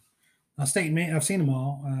Maine. Now, State and Maine, I've seen them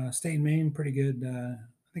all. State and Maine, pretty good.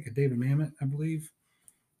 I think a David Mamet, I believe.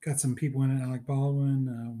 Got some people in it, Alec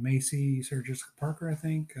Baldwin, Macy, Sarah Jessica Parker, I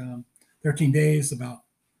think. 13 Days, about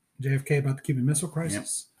JFK, about the Cuban Missile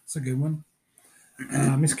Crisis. It's a good one.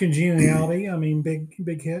 Miss Congeniality, I mean,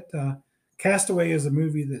 big hit. Castaway is a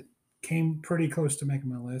movie that came pretty close to making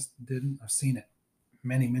my list. Didn't. I've seen it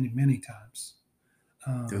many times.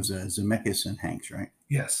 Those Zemeckis and Hanks, right?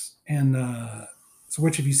 Yes. And so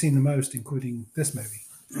which have you seen the most, including this movie?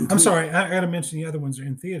 I'm sorry, I got to mention the other ones are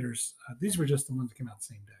in theaters. These were just the ones that came out the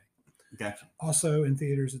same day. Gotcha. Also in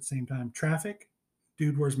theaters at the same time: Traffic,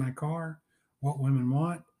 Dude, Where's My Car, What Women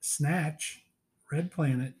Want, Snatch, Red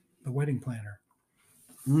Planet, The Wedding Planner.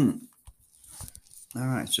 All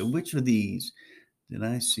right. So which of these did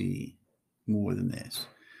I see more than this?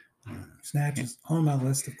 Snatch is on my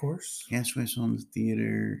list, of course. Castaway's on the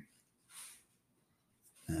theater.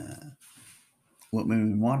 What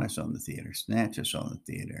Women Want is on the theater. Snatch is on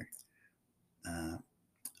the theater. I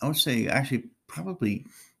would say actually probably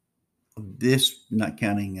this, not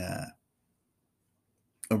counting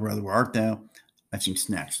Oh Brother Where Art Thou, I've seen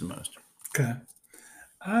Snatch the most. Okay.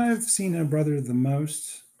 I've seen Oh Brother the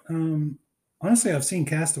most. Honestly, I've seen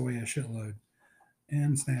Castaway a shitload,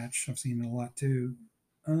 and Snatch. I've seen it a lot too.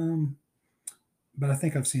 But I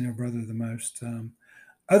think I've seen Oh Brother the most.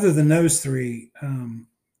 Other than those three,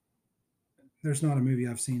 there's not a movie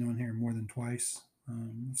I've seen on here more than twice.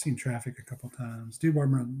 I've seen Traffic a couple times. Dude,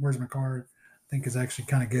 Where's My Car? I think is actually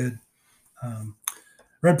kind of good.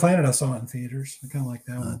 Red Planet, I saw it in theaters. I kind of like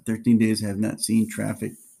that one. 13 Days, I have not seen.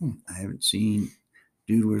 Traffic, I haven't seen.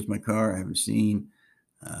 Dude, Where's My Car? I haven't seen.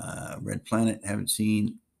 Red Planet, haven't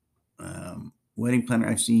seen. Wedding Planner,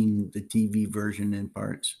 I've seen the TV version in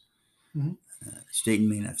parts. Mm-hmm. State and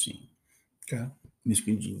Maine, I've seen. Okay. Miss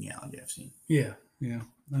Congeniality, I've seen. Yeah.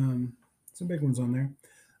 Some big ones on there.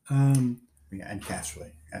 Yeah, and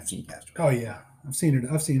Castaway. I've seen Castaway. Oh yeah, I've seen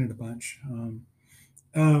it a bunch.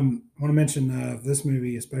 Want to mention this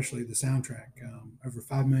movie, especially the soundtrack. Over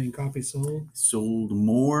 5 million copies sold. Sold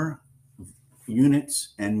more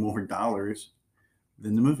units and more dollars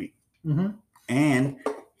than the movie. Mm-hmm. And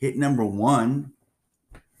hit number one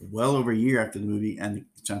well over a year after the movie and the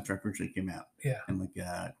soundtrack originally came out. Yeah. In like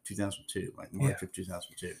 2002, like March of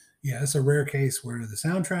 2002. Yeah, it's a rare case where the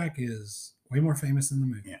soundtrack is way more famous than the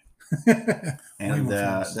movie. Yeah. And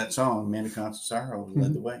that song, Man of Constant Sorrow,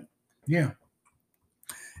 led the way. Yeah.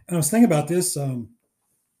 And I was thinking about this.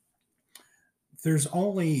 There's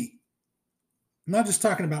only, I'm not just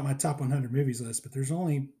talking about my top 100 movies list, but there's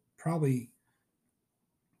only probably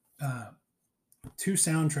 2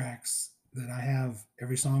 soundtracks that I have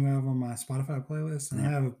every song of on my Spotify playlist. And I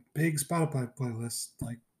have a big Spotify playlist,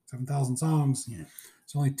 like 7,000 songs. Yeah.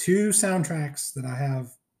 It's only 2 soundtracks that I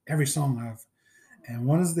have every song of. And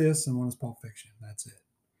one is this and one is Pulp Fiction. That's it.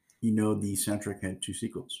 You know, the soundtrack had 2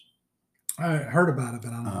 sequels. I heard about it,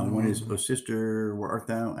 but I don't know. One is Oh Sister, Where Art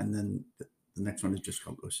Thou? And then the next one is just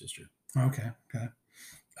called Oh Sister. Okay.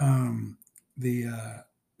 The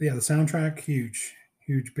soundtrack, huge,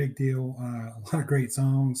 big deal. A lot of great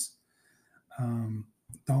songs. Don't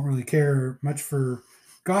really care much for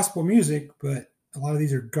gospel music, but a lot of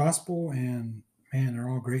these are gospel, and man, they're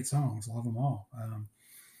all great songs. Love them all.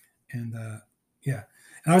 And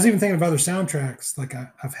I was even thinking of other soundtracks like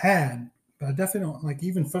I've had, but I definitely don't like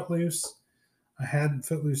even Footloose. I had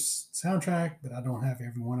Footloose soundtrack, but I don't have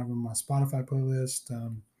every one of them on my Spotify playlist.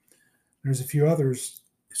 There's a few others.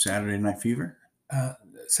 Saturday Night Fever.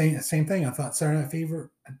 Same thing. I thought Saturday Night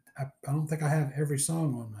Fever. I don't think I have every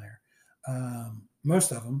song on there.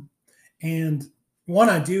 Most of them, and one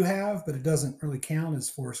I do have, but it doesn't really count as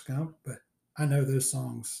Forrest Gump. But I know those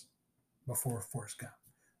songs before Forrest Gump.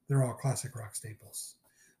 They're all classic rock staples.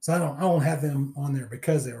 So I won't have them on there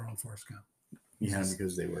because they were on Forrest Gump. Yeah,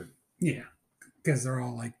 because they were. Yeah, because they're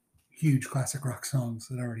all like huge classic rock songs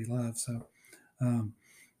that I already love. So, and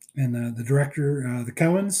the director, the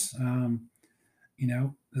Coens,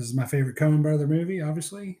 this is my favorite Coen brother movie,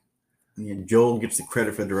 obviously. Yeah, Joel gets the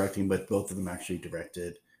credit for directing, but both of them actually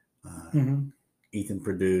directed. Ethan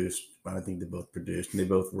produced, but I think they both produced, and they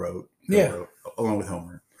both wrote. Wrote, along with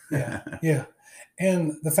Homer. Yeah.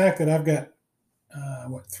 And the fact that I've got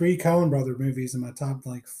 3 Coen brother movies in my top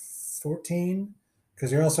like 14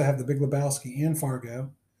 because you also have The Big Lebowski and Fargo.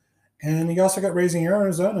 And you also got Raising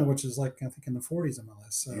Arizona, which is like, I think, in the 40s on my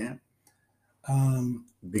list. So, Yeah.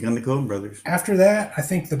 Big on the Coen brothers. After that, I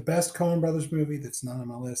think the best Coen brothers movie that's not on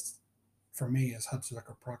my list for me is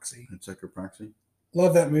Hudsucker Proxy. Hudsucker Proxy.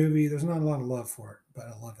 Love that movie. There's not a lot of love for it, but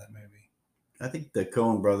I love that movie. I think the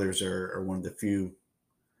Coen brothers are one of the few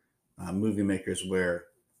movie makers where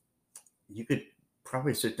you could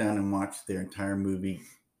probably sit down and watch their entire movie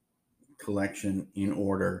collection in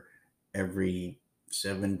order every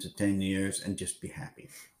 7 to 10 years and just be happy.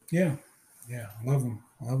 Yeah. I love them.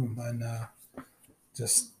 And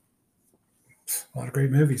just a lot of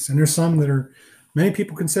great movies. And there's some that are many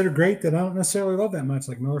people consider great that I don't necessarily love that much,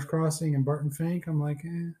 like Miller's Crossing and Barton Fink. I'm like,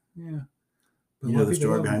 yeah. But You a lot know of the people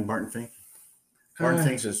story love behind them. Barton Fink? Barton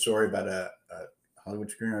Fink's a story about a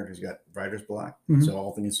Hollywood screenwriter who's got writer's block. Mhm. So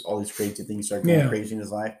all these crazy things start going Yeah. crazy in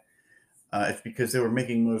his life. It's because they were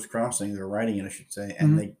making Miller's Crossing, they were writing it, I should say,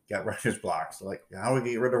 and Mhm. they got writer's block. So like, how do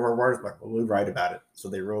we get rid of our writer's block? Well, we'll write about it. So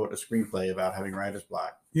they wrote a screenplay about having writer's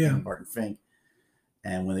block. Yeah. in Barton Fink.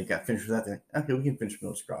 And when they got finished with that, they're like, okay, we can finish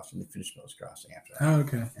Miller's Crossing. They finished Miller's Crossing after that. Oh,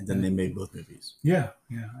 okay. And then they made both movies. Yeah.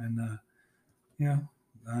 And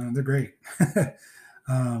they're great.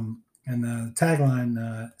 And the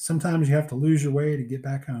tagline, sometimes you have to lose your way to get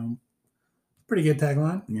back home. Pretty good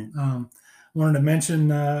tagline. Yeah. Wanted to mention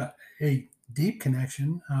a deep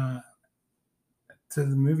connection to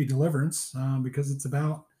the movie Deliverance because it's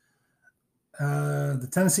about the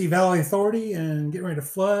Tennessee Valley Authority and getting ready to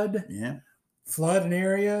flood an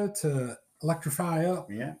area to electrify up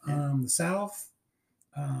the South.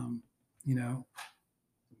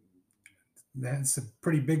 That's a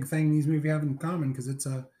pretty big thing these movies have in common because it's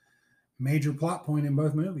a major plot point in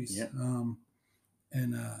both movies. Yeah.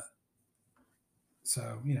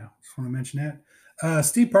 So, just want to mention that.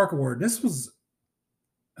 Steve Parker Award. This was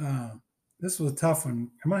a tough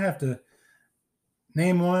one. I'm going to have to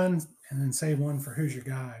name one and then save one for Who's Your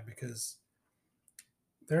Guy because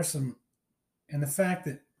there's some, and the fact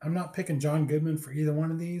that I'm not picking John Goodman for either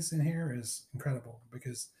one of these in here is incredible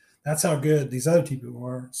because that's how good these other two people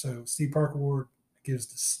are. So Steve Parker Award gives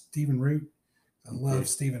to Stephen Root. I love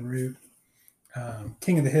Stephen Root.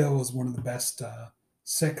 King of the Hill is one of the best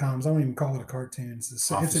sitcoms. I don't even call it a cartoon.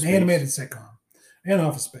 It's an animated sitcom and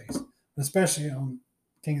Office Space, especially on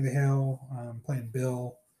King of the Hill, playing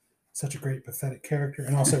Bill, such a great pathetic character,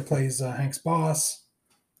 and also plays Hank's boss.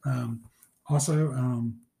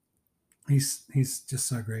 He's just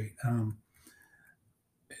so great.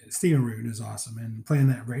 Stephen Root is awesome, and playing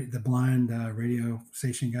the blind radio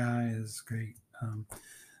station guy is great.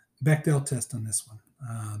 Bechdel test on this one.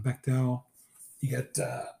 Bechdel, you got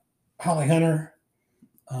Holly Hunter,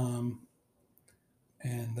 and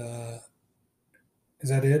is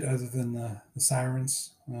that it? Other than the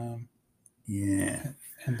sirens, and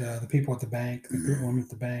the people at the bank, the woman at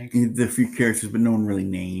the bank. The few characters, but no one really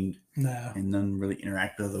named. No, and none really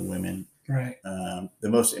interact with other women. Right. The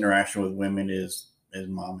most interaction with women is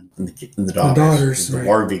mom and the daughters, the right.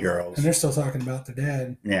 Warby girls, and they're still talking about their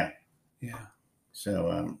dad. Yeah.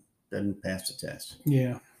 So doesn't pass the test.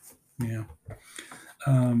 Yeah.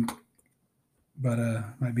 But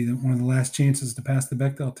might be one of the last chances to pass the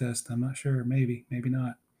Bechdel test. I'm not sure. Maybe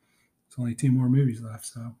not. There's only 2 more movies left.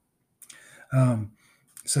 So,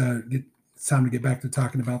 it's time to get back to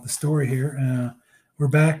talking about the story here. We're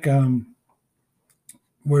back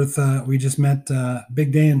we just met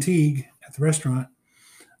Big Dan Teague at the restaurant.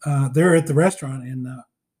 They're at the restaurant, and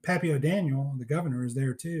Pappy O'Daniel, the governor, is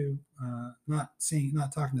there too. Not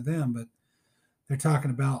talking to them, but they're talking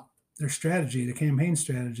about their strategy, the campaign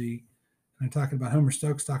strategy. And they're talking about Homer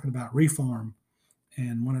Stokes talking about reform.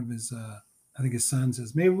 And one of his, I think his son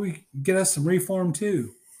says, maybe we can get us some reform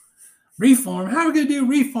too. Reform? How are we going to do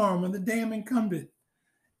reform with the damn incumbent?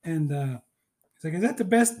 And he's like, is that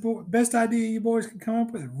the best idea you boys can come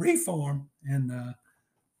up with? Reform. And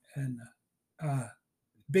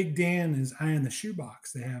Big Dan is eyeing the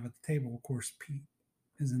shoebox they have at the table. Of course, Pete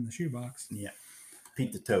is in the shoebox. Yeah.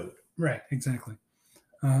 Pete the Toad. Right, exactly.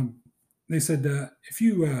 They said, if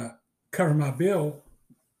you cover my bill,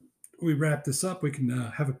 we wrap this up, we can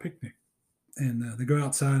have a picnic. And they go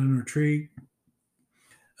outside under a tree.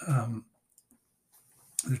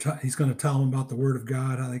 He's going to tell them about the word of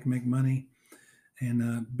God, how they can make money.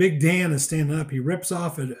 And Big Dan is standing up. He rips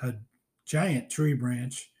off a giant tree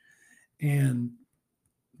branch and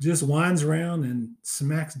just winds around and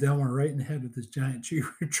smacks Delmar right in the head with this giant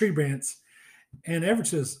tree branch. And Everett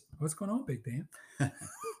says, what's going on, Big Dan?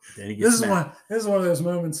 This is one of those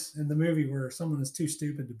moments in the movie where someone is too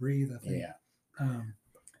stupid to breathe, I think. Yeah.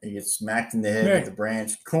 He gets smacked in the head with the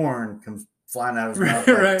branch. Corn comes flying out of his Right, mouth,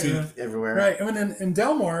 like right, teeth everywhere. Right. And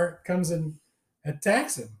Delmar comes and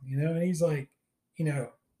attacks him, and he's like,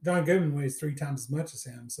 John Goodman weighs 3 times as much as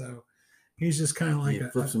him. So he's just kind of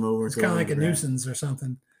like flips him over. It's kind of like a nuisance or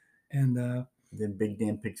something. And then Big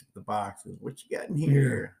Dan picks up the box. Goes, "What you got in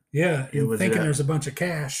here?" Yeah. It was thinking there's a bunch of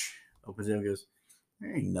cash. Opens it up and goes,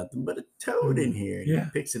 "There ain't nothing but a toad in here." And Yeah.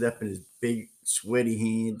 he picks it up in his big sweaty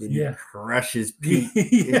hand and Yeah. he crushes Pete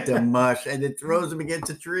Yeah. into mush and then throws him against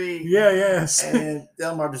a tree. Yeah, yes. And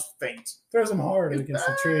Delmar just faints. Throws him hard against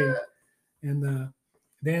the tree. And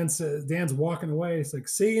Dan's walking away. It's like,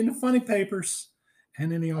 see you in the funny papers.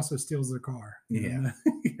 And then he also steals their car. Yeah.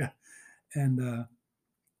 Yeah. And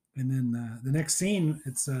then the next scene,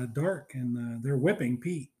 it's dark and they're whipping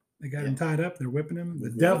Pete. They got him tied up. They're whipping him.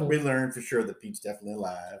 The devil. We learned for sure that Pete's definitely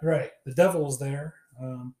alive. Right. The devil's there.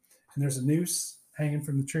 And there's a noose hanging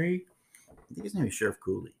from the tree. I think his name is Sheriff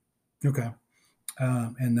Cooley. Okay.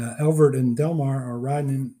 And Elvert and Delmar are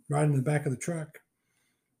riding in the back of the truck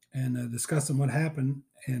and discussing what happened.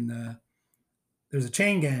 And there's a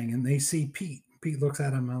chain gang, and they see Pete. Pete looks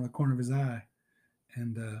at him out of the corner of his eye.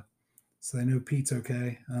 And so they know Pete's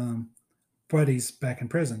okay. But he's back in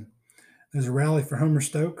prison. There's a rally for Homer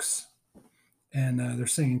Stokes, and they're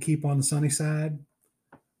singing "Keep on the Sunny Side."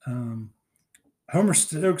 Homer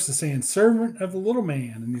Stokes is saying "Servant of the Little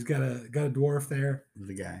Man," and he's got a dwarf there.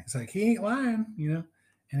 The guy. It's like he ain't lying,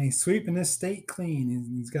 and he's sweeping this state clean.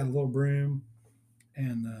 He's got a little broom,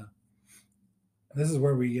 and this is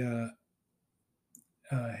where we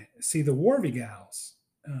see the Warvey Gals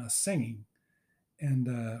singing, and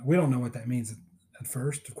we don't know what that means at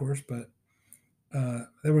first, of course, but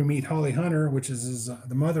then we meet Holly Hunter, which is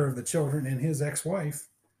the mother of the children, and his ex-wife.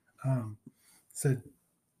 Said,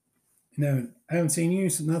 I haven't seen you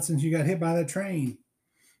not since you got hit by that train.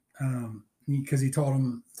 Because he told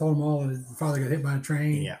him all that his father got hit by a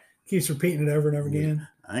train. Yeah. Keeps repeating it over and over again.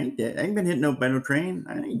 I ain't dead. I ain't been hit by no train.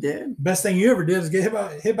 I ain't dead. Best thing you ever did is get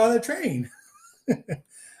hit by that train.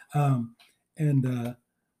 And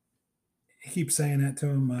he keeps saying that to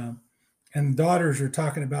him. And the daughters are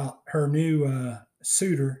talking about her new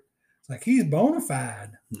suitor. It's like, he's bona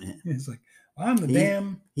fide. Yeah. It's like, I'm the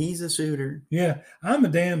damn. He's a suitor. Yeah, I'm the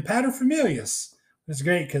damn paterfamilias. It's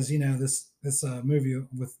great because this movie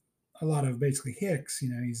with a lot of basically hicks.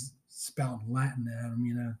 He's spouting Latin at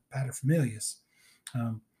him. Paterfamilias.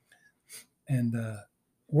 And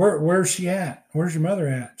where's she at? Where's your mother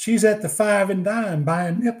at? She's at the 5 and dime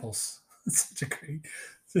buying nipples. It's such a great,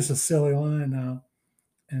 just a silly line now.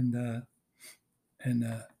 And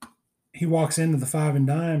he walks into the 5 and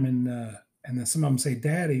dime, and then some of them say,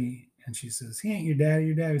 "Daddy," and she says, "He ain't your daddy.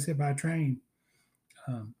 Your daddy was hit by a train."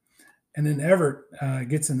 And then Everett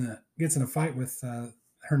gets in a fight with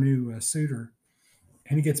her new suitor,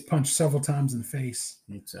 and he gets punched several times in the face.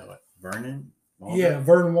 It's Vernon. Waldrop? Yeah,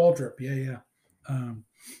 Vernon Waldrop. Yeah.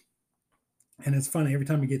 And it's funny, every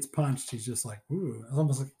time he gets punched, he's just like, ooh, it's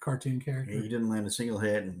almost like a cartoon character. Yeah, he didn't land a single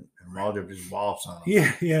hit, and Waldrop just walks on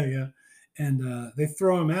him. Yeah. And they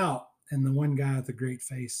throw him out, and the one guy with the great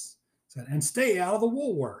face said, "And stay out of the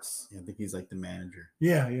Woolworths." Yeah, I think he's like the manager.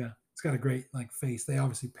 Yeah. It's got a great face. They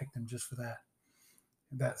obviously picked him just for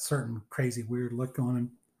that certain crazy, weird look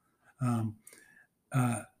on him.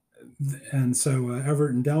 And so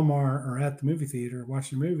Everett and Delmar are at the movie theater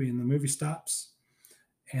watching a movie, and the movie stops.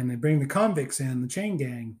 And they bring the convicts in, the chain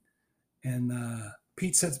gang. And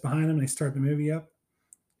Pete sits behind them. And they start the movie up.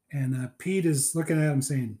 And Pete is looking at him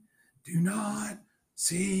saying, "Do not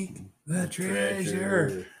seek the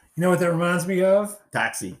treasure." You know what that reminds me of?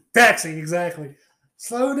 Taxi, exactly.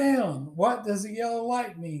 Slow down. What does a yellow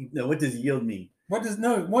light mean? No, what does yield mean? What does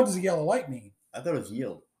a yellow light mean? I thought it was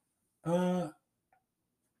yield.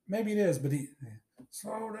 Maybe it is, but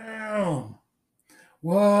slow down.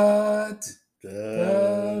 What?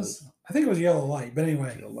 I think it was yellow light, but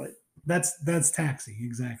anyway, yellow light. That's taxi,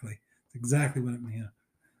 exactly. It's exactly what it meant.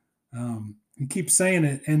 He keeps saying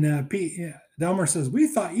it, and Delmar says, "We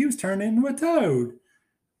thought you was turned into a toad,"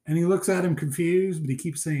 and he looks at him confused, but he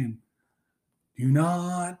keeps saying, "Do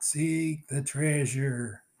not seek the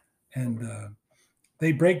treasure," and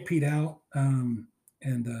they break Pete out, and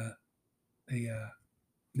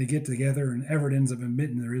they get together, and Everett ends up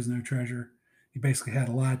admitting there is no treasure. He basically had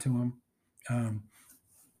to lie to him.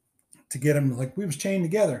 To get him, like, we was chained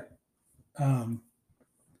together. And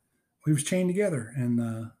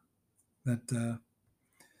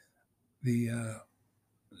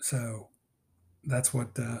so that's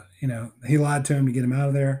what, he lied to him to get him out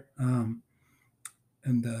of there. And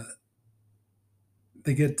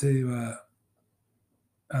they get to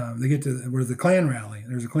where the Klan rally.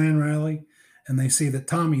 There's a Klan rally, and they see that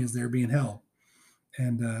Tommy is there being held.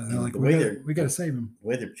 And they're like, the way we got to save him. The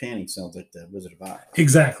way they're chanting sounds like the Wizard of Oz.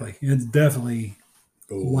 Exactly. It's definitely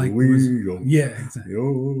like yeah, exactly.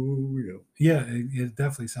 Yeah, it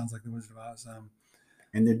definitely sounds like the Wizard of Oz.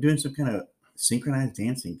 And they're doing some kind of synchronized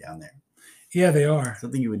dancing down there. Yeah, they are.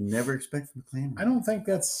 Something you would never expect from the Klan. I don't think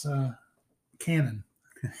that's canon.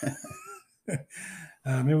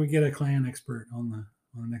 Maybe we get a Klan expert on the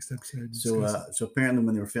next episode. So apparently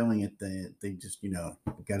when they were filming it, they just got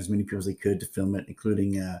as many people as they could to film it,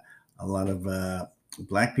 including a lot of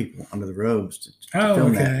black people under the robes to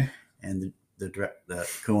film that. And the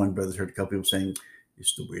Coen brothers heard a couple people saying,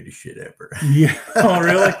 "It's the weirdest shit ever." Yeah. Oh,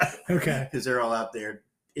 really? Okay. Because they're all out there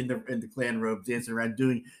in the Klan robes dancing around,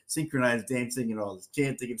 doing synchronized dancing and all this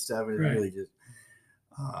chanting and stuff. And it's really just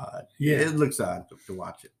it looks odd to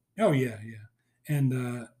watch it. Oh yeah,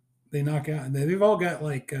 and they knock out. They've all got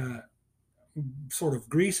like sort of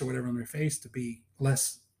grease or whatever on their face to be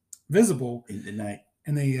less visible in the night.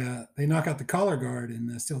 And they knock out the collar guard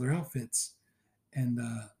and steal their outfits, and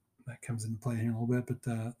that comes into play here in a little bit. But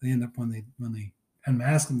they end up when they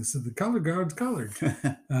unmask them, they said the collar guard's colored,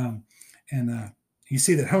 and you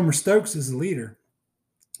see that Homer Stokes is the leader,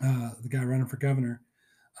 the guy running for governor.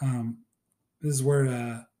 This is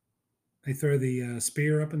where they throw the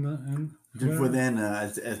spear up in the. Before then,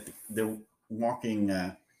 as they're walking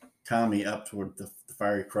Tommy up toward the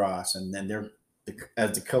fiery cross, and then they're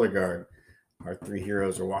as the color guard, our three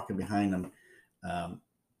heroes are walking behind them.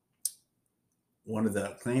 One of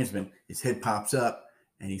the Klansmen, his head pops up,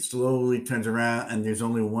 and he slowly turns around, and there's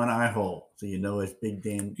only one eye hole, so it's Big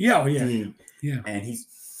Dan. Yeah. And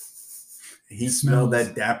he smelled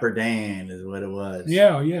that Dapper Dan is what it was.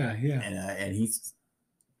 Yeah. And he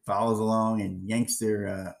follows along and yanks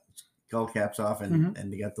their skull caps off, and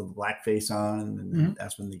they got the black face on, and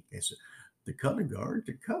that's when they said, the color guard,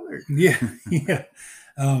 the color. Yeah.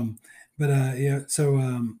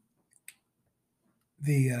 So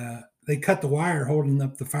they cut the wire holding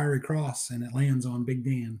up the fiery cross, and it lands on Big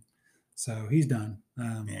Dan. So he's done.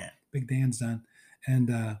 Big Dan's done.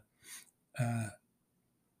 And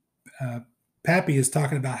Pappy is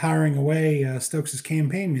talking about hiring away Stokes'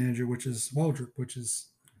 campaign manager, which is Waldrop, which is,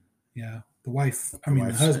 the wife.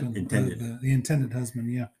 The husband, the intended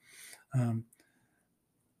husband. Yeah.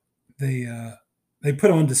 They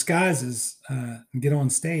put on disguises and get on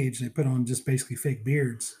stage. They put on just basically fake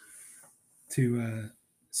beards to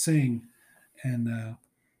sing, and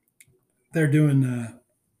they're doing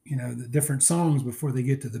the different songs before they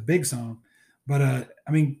get to the big song. But I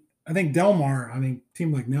think Delmar,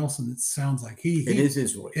 Team Like Nelson, it sounds like it is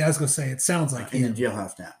his voice. Yeah, I was gonna say it sounds like in him. the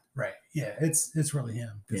Jailhouse now. Right. Yeah, it's really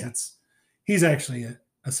him because he's actually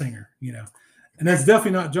a singer, and that's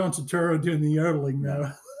definitely not John Turturro doing the yodeling,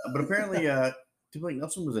 no. But apparently, Team Like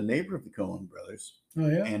Nelson was a neighbor of the Coen brothers. Oh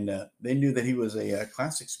yeah. And they knew that he was a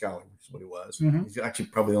classic scholar, which is what he was. Mm-hmm. He's actually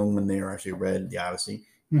probably the only one there actually read the Odyssey.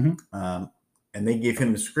 Mm-hmm. And they gave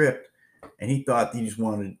him the script, and he thought he just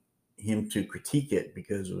wanted him to critique it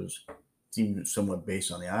because it seemed somewhat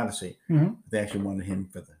based on the Odyssey. Mm-hmm. They actually wanted him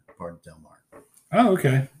for the part of Delmar. Oh,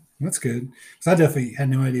 okay. That's good. Because I definitely had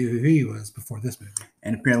no idea who he was before this movie.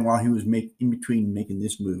 And apparently while he was making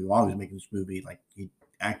this movie, like he'd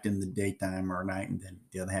act in the daytime or night, and then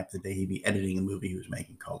the other half of the day he'd be editing a movie he was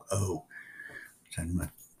making called O, which I'm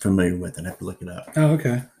not familiar with. I'd have to look it up. Oh,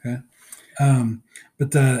 okay.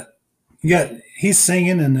 But he's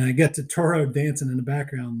singing, and you got Turturro dancing in the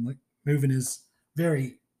background, like moving his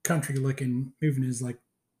very country looking, lifting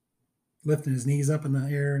his knees up in the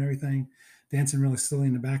air and everything, dancing really silly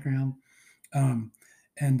in the background. And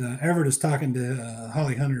Everett is talking to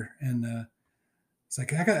Holly Hunter, and it's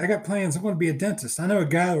like, I got plans. I'm going to be a dentist. I know a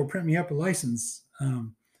guy that will print me up a license.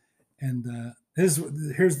 Here's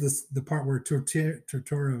the part where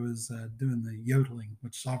Turturro is doing the yodeling,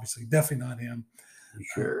 which is obviously definitely not him. You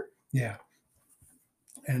sure? Yeah.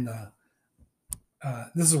 And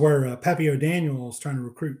this is where Pappy O'Daniel is trying to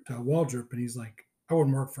recruit Waldrop, and he's like, I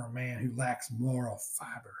wouldn't work for a man who lacks moral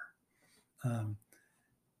fiber.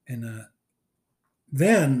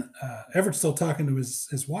 Then Everett's still talking to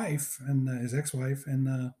his wife and his ex-wife,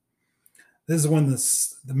 and this is when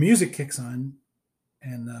the music kicks on,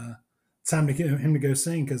 and it's time to get him to go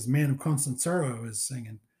sing because Man of Constant Sorrow is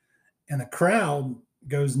singing, and the crowd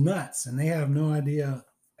goes nuts, and they have no idea.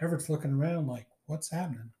 Everett's looking around like, what's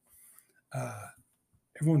happening?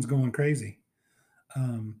 Everyone's going crazy.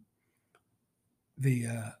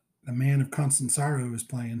 The Man of Constant Sorrow is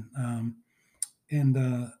playing, and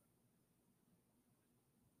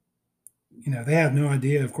they have no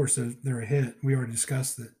idea. Of course, they're a hit. We already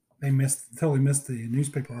discussed that they totally missed the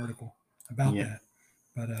newspaper article about that.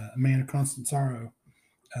 But A Man of Constant Sorrow.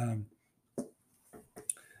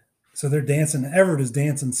 so they're dancing. Everett is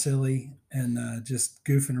dancing silly and just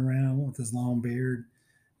goofing around with his long beard.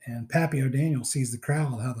 And Pappy O'Daniel sees the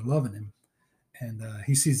crowd, how they're loving him. And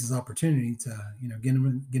he sees his opportunity to, get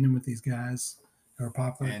in with these guys who are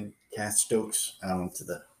popular. And cast Stokes out into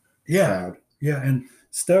the Yeah. crowd. Yeah. And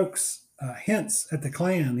Stokes hints at the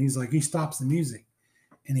Klan. He's like, he stops the music.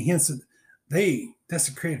 And he hints that they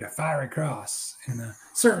desecrated a fiery cross in a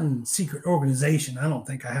certain secret organization I don't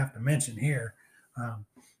think I have to mention here.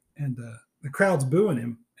 And the crowd's booing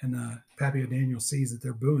him. And Pappy O'Daniel sees that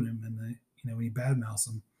they're booing him. And, he badmouths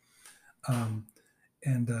them.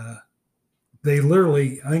 They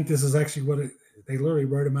literally, I think this is actually they literally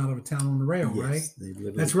wrote him out of a town on the rail, Yes,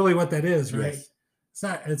 right? That's really what that is, right? Yes. It's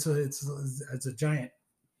not, it's a giant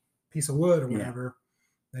piece of wood or whatever.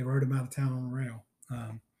 Yeah. They wrote him out of town on the rail.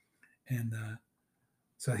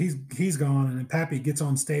 So he's gone, and then Pappy gets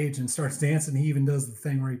on stage and starts dancing. He even does the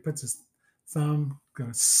thing where he puts his thumb,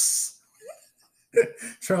 goes,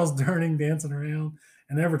 Charles Durning dancing around,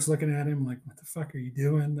 and Everett's looking at him like, what the fuck are you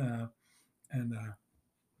doing? And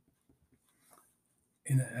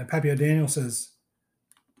Pappy O'Daniel says,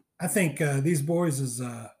 I think these boys has,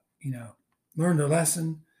 learned their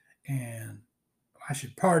lesson, and I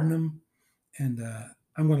should pardon them. And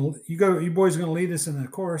you boys are going to lead us in a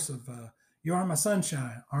chorus of, you are my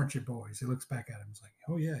sunshine, aren't you, boys? He looks back at him. He's like,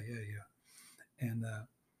 oh, yeah. And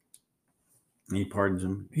he pardons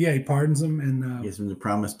him. Yeah, he pardons him. And gives him the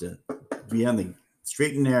promise to be on the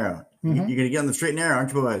straight and narrow. Mm-hmm. You're going to get on the straight and narrow,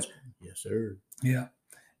 aren't you, boys? Yes, sir. Yeah.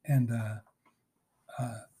 And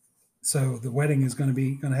so the wedding is going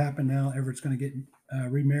to happen now. Everett's going to get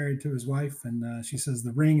remarried to his wife. And she says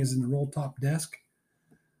the ring is in the roll top desk.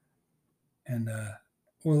 And,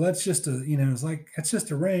 well, that's just it's like, that's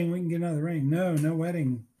just a ring. We can get another ring. No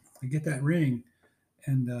wedding. We get that ring.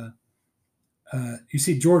 And you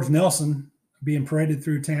see George Nelson being paraded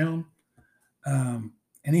through town. And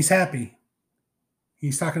he's happy.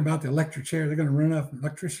 He's talking about the electric chair. They're going to run up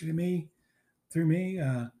electricity to me, through me.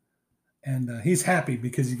 And he's happy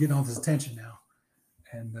because he's getting all this attention now.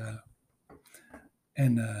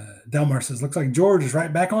 And Delmar says, looks like George is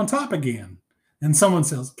right back on top again. And someone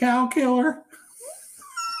says, cow killer.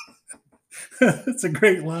 It's a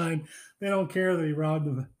great line. They don't care that he robbed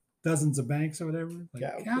dozens of banks or whatever.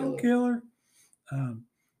 Like, cow killer.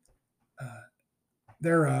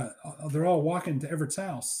 They're all walking to Everett's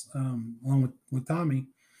house along with Tommy,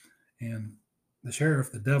 and the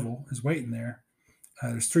sheriff, the devil, is waiting there.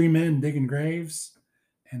 There's 3 men digging graves,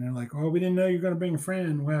 and they're like, "Oh, we didn't know you were going to bring a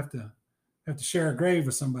friend. We have to share a grave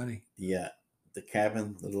with somebody." Yeah, the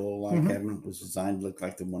cabin, the little log cabin, was designed to look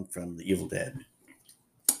like the one from The Evil Dead.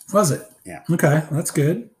 Was it? Yeah. Okay, that's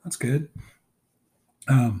good. That's good.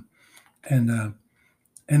 They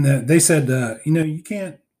said, you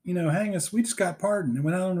can't, hang us. We just got pardoned and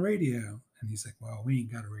went out on the radio. And he's like, well, we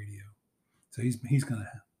ain't got a radio, so he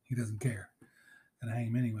doesn't care. Gonna hang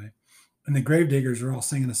him anyway. And the gravediggers are all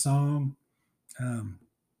singing a song.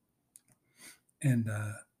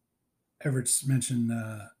 Everett's mentioned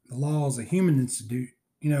the law is a human institute.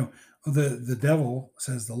 The devil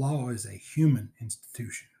says the law is a human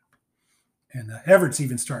institution. And Everett's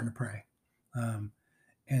even starting to pray. And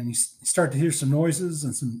you start to hear some noises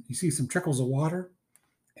and you see some trickles of water.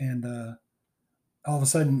 And all of a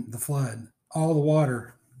sudden, the flood, all the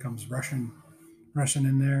water comes rushing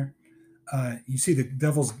in there. You see the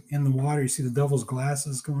devil's in the water. You see the devil's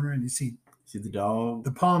glasses going around. You see the dog,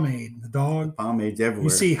 the pomade, the dog. Pomade's everywhere. You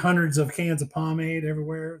see hundreds of cans of pomade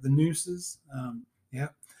everywhere. The nooses.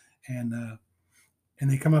 Yep. And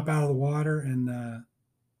they come up out of the water, and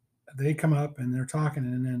they come up and they're talking.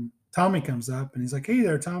 And then Tommy comes up and he's like, "Hey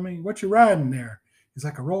there, Tommy, what you riding there?" He's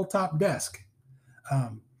like, "A roll top desk."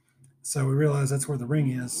 So we realize that's where the ring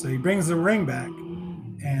is. So he brings the ring back,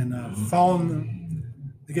 and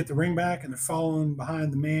they get the ring back, and they're following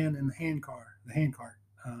behind the man in the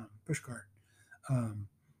push cart.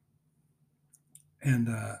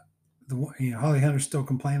 Holly Hunter's still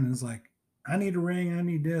complaining. Is like, I need a ring, I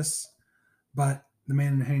need this, but the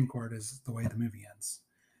man in the hand cart is the way the movie ends.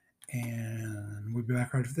 And we'll be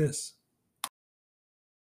back right after this.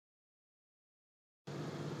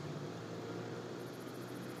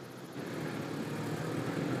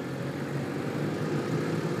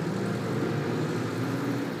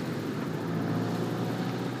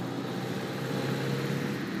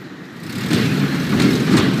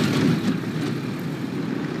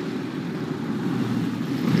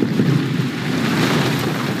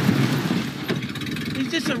 Is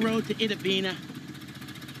this a road to Itabina?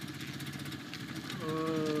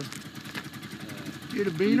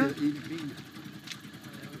 Itabina?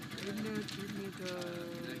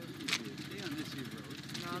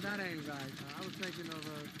 No, No, that ain't right. I was thinking of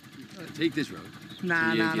Take this road.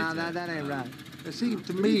 Nah, You nah, get nah, that, that ain't right. It seems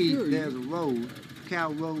to pretty me sure there's a road,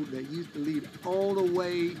 cow road, that used to lead all the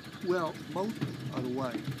way, well, most of the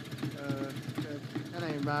way. That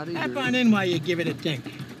ain't right either. I find in why you give it a think.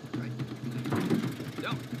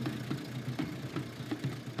 No.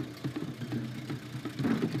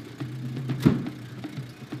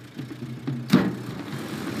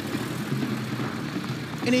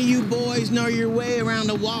 Any of you boys know your way around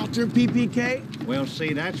the Walter PPK? Well,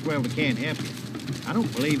 see, that's where we can't help you. I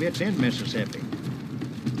don't believe it's in Mississippi.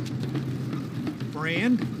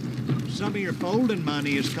 Friend, some of your folding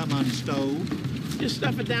money has come unstowed. Just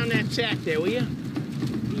stuff it down that sack there, will you?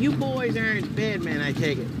 You boys aren't bad men, I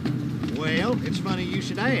take it. Well, it's funny you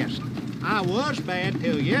should ask. I was bad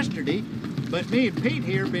till yesterday, but me and Pete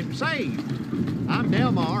here been saved. I'm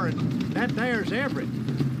Delmar, and that there's Everett.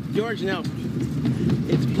 George Nelson.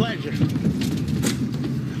 It's a pleasure.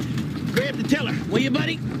 Grab the tiller, will you,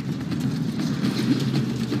 buddy?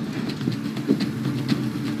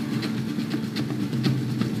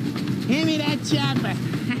 Hand me that chopper.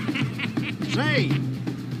 Say,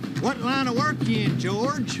 what line of work you in,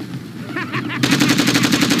 George?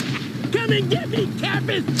 Come and get me,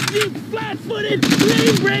 Captain, you flat-footed,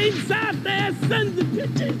 lame-brained, soft-ass sons of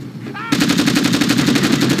bitches.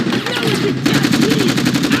 Know what you got me?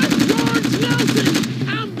 I'm George Nelson.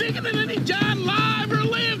 I'm bigger than any John Law ever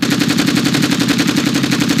lived.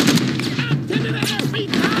 I'm 10.5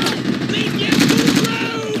 feet tall. Leave you food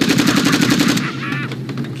road.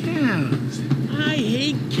 Cows. I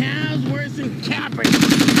hate cows worse than cappers.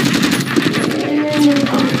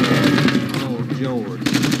 Oh, George,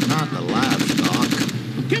 not the livestock.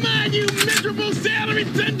 Come on, you miserable salary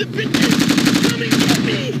sons of bitches. Come and get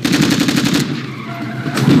me.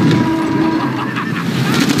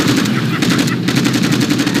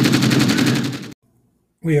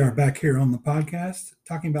 We are back here on the podcast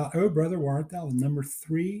talking about Oh Brother, Where Art Thou, the number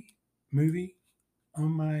 3 movie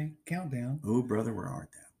on my countdown. Oh, brother, where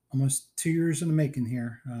art thou? Almost 2 years in the making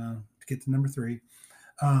here to get to number 3.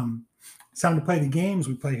 It's time to play the games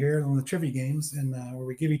we play here on the trivia games, and where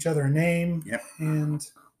we give each other a name. Yep. And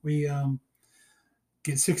we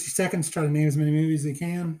get 60 seconds to try to name as many movies as they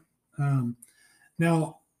can.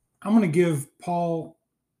 Now, I'm going to give Paul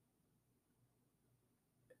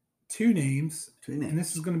 2 names. 2 names. And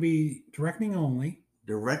this is going to be directing only.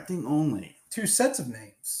 Directing only. 2 sets of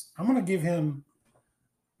names. I'm going to give him,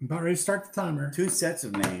 I'm about ready to start the timer. 2 sets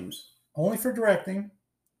of names. Only for directing.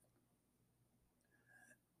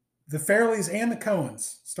 The Farrellys and the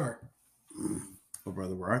Coens start. Oh,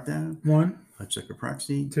 brother, where art thou? 1. Hudsucker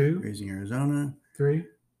Proxy. 2. Raising Arizona. 3.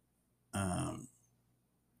 Dumb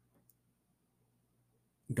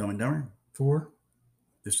and Dumber. 4.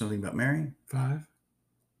 There's Something About Mary. 5.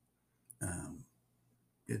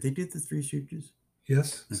 Did they do the Three Stooges?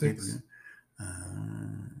 Yes. Okay, 6.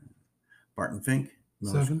 Barton Fink.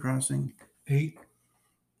 Miller's 7. Crossing. 8.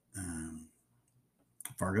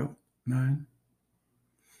 Fargo. 9.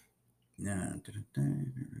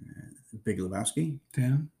 Big Lebowski.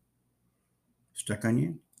 10. Stuck on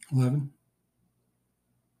You. 11.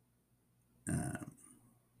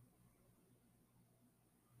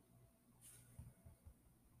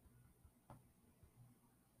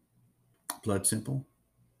 Blood Simple.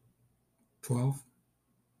 12.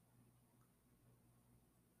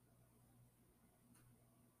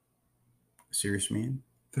 Serious Man.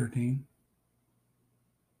 13.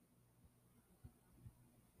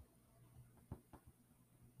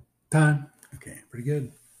 Time. Okay. Pretty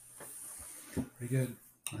good. Pretty good.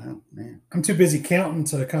 Oh, man. I'm too busy counting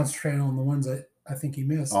to concentrate on the ones that I think you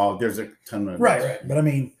missed. Oh, there's a ton of Right. But I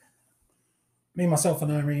mean, me, myself,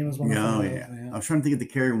 and Irene was one of Oh, them. yeah. I was trying to think of the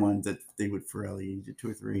Carrie ones that they would Ferrelli, 2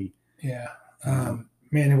 or 3. Yeah.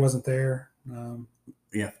 Man Who Wasn't There.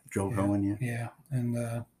 Yeah, Joel Cohen, yeah. Yeah. And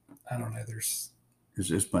I don't know. There's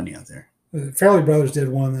plenty out there. The Farrelly Brothers did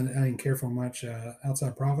one that I didn't care for much.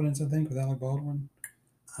 Outside Providence, I think, with Alec Baldwin.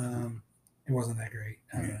 It wasn't that great.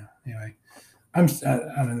 I don't know. Anyway, I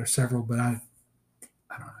don't know. There's several, but I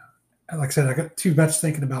don't know. Like I said, I got too much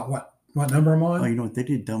thinking about what number I'm on. Oh, you know what? They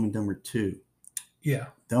did Dumb and Dumber 2. Yeah.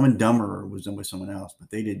 Dumb and Dumber was done by someone else, but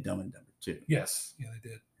they did Dumb and Dumber 2. Yes. Yeah, they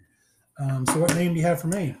did. So what name do you have for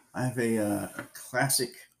me? I have a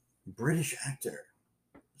classic British actor.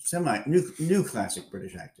 New classic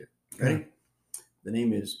British actor. Ready? Okay. The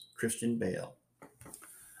name is Christian Bale.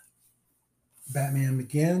 Batman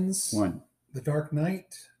Begins. 1. The Dark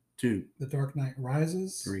Knight. 2. The Dark Knight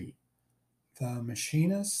Rises. 3. The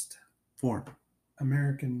Machinist. 4.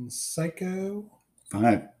 American Psycho.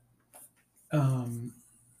 5.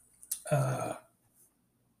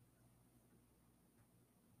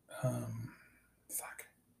 Fuck.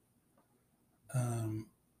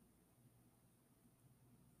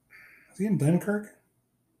 Is he in Dunkirk?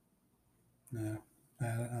 No, I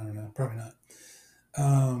don't know. Probably not.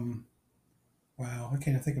 Wow, why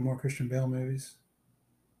can't I think of more Christian Bale movies?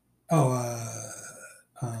 Oh,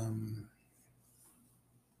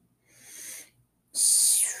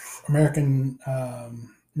 American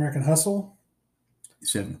Hustle.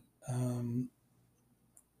 7.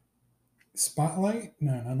 Spotlight?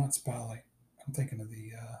 No, not Spotlight. I'm thinking of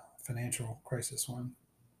the financial crisis one.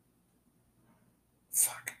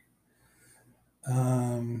 Fuck.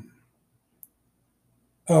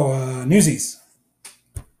 Newsies.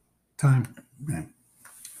 Time. Right.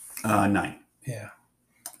 9. Yeah.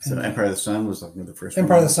 So Empire of the Sun was like one of the first.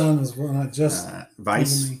 Empire of the Sun was not just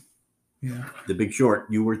Vice. Yeah. The Big Short.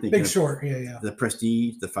 You were thinking. Big Short. Yeah. The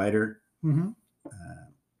Prestige, The Fighter. Mm-hmm.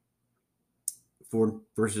 Ford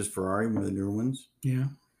versus Ferrari, one of the newer ones. Yeah.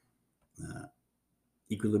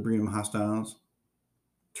 Equilibrium, Hostiles,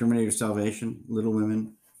 Terminator Salvation, Little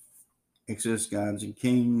Women, Exodus, Gods and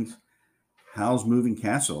Kings, Howl's Moving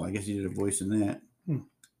Castle. I guess he did a voice in that.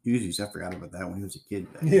 Usually, I forgot about that when he was a kid.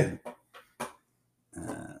 Yeah.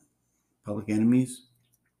 Public Enemies,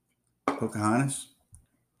 Pocahontas.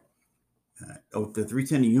 The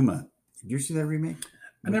 310 to Yuma. Did you see that remake?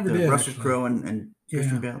 I never did. Russell Crowe and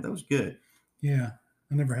Christian Bale. That was good. Yeah,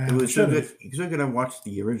 I never had. It was so good. It was so good. I watched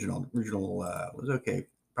the original. Original was okay.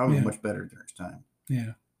 Probably much better during its time.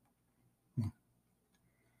 Yeah.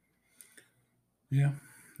 Yeah.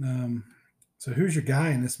 So who's your guy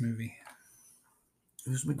in this movie?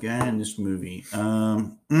 Who's my guy in this movie?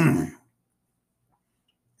 I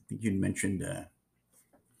think you'd mentioned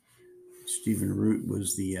Stephen Root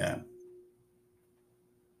was the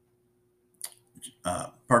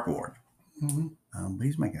Park Award. Mm-hmm. But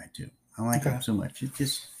he's my guy too. I like him so much. It's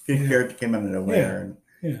just good character, came out of nowhere,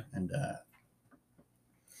 and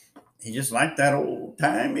he just liked that old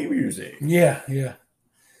timey music. Yeah.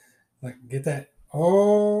 Like get that.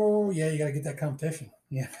 Oh yeah, you got to get that competition.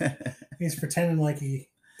 Yeah, he's pretending like he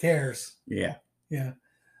cares. Yeah. The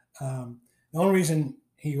only reason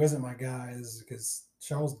he wasn't my guy is because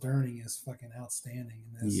Charles Durning is fucking outstanding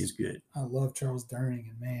in this. He is good. I love Charles Durning,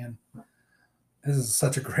 and man, this is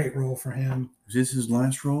such a great role for him. Is this his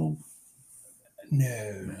last role?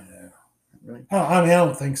 No. Really? I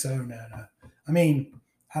don't think so. No. I mean,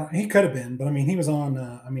 he could have been, but I mean, he was on.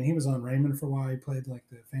 He was on Raymond for a while. He played like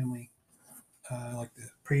the family, like the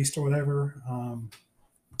priest or whatever.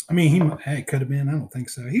 He could have been. I don't think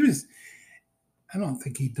so. I don't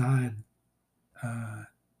think he died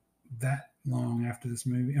that long after this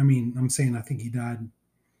movie. I mean, I'm saying I think he died.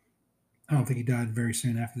 I don't think he died very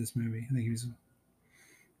soon after this movie. I think he was.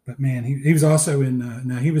 But man, he was also in.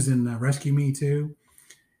 He was in Rescue Me too.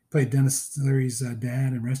 Played Dennis Leary's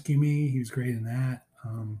dad in Rescue Me. He was great in that.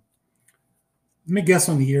 Let me guess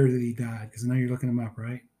on the year that he died because I know you're looking him up,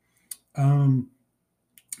 right?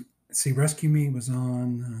 Let's see, Rescue Me was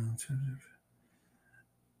on.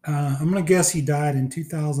 I'm gonna guess he died in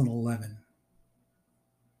 2011.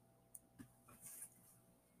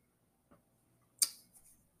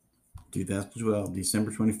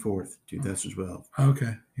 December 24th, 2012.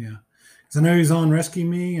 Okay, yeah. Because I know he was on Rescue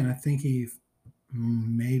Me, and I think he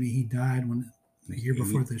died the year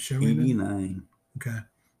before the show ended. 89. Okay,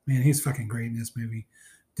 man, he's fucking great in this movie.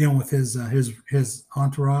 Dealing with his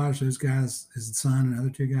entourage, those guys, his son and other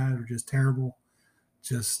two guys were just terrible.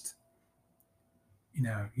 Just, you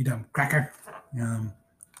dumb cracker.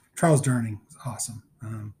 Charles Durning is awesome.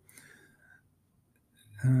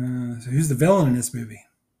 So who's the villain in this movie?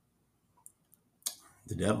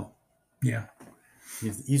 The devil. Yeah.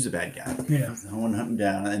 He's a bad guy. Yeah. No one hunting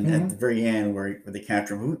down. And at the very end where they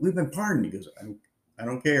capture him, we've been pardoned. He goes, I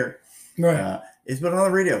don't care. Right. It's been on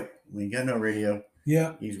the radio. We ain't got no radio.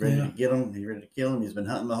 Yeah. He's ready to get him. He's ready to kill him. He's been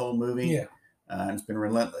hunting the whole movie. Yeah. And it's been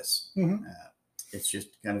relentless. Mm-hmm. It's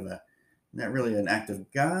just kind of not really an act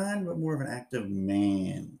of God, but more of an act of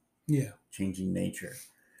man. Yeah. Changing nature.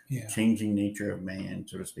 Yeah. Changing nature of man,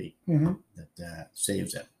 so to speak. Mm-hmm. That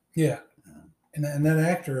saves him. Yeah. And that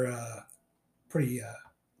actor, pretty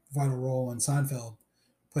vital role in Seinfeld,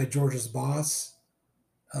 played George's boss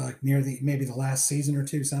near maybe the last season or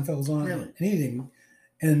two Seinfeld was on. Really? And he didn't.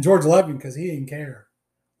 And George loved him because he didn't care.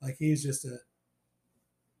 Like he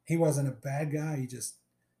wasn't a bad guy. He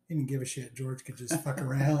didn't give a shit. George could just fuck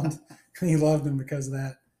around. And he loved him because of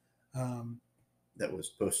that. That was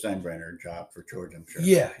post Steinbrenner job for George, I'm sure.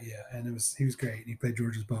 Yeah. And he was great. He played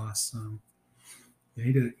George's boss. Yeah,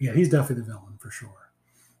 he did. Yeah, he's definitely the villain for sure.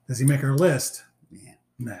 Does he make our list? Yeah.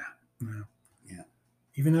 No. Yeah.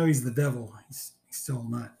 Even though he's the devil, he's still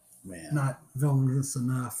not Man. not villainous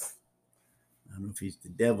enough. I don't know if he's the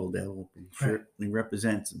devil, but he certainly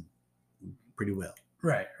represents him pretty well.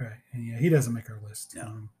 Right. And yeah, he doesn't make our list.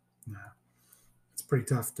 No. No. It's pretty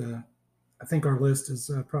tough to. I think our list is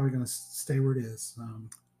probably going to stay where it is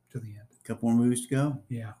to the end. A couple more movies to go.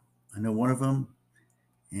 Yeah. I know one of them.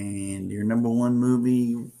 And your number one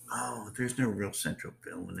movie, there's no real central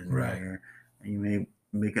villain in there. And you may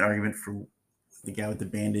make an argument for the guy with the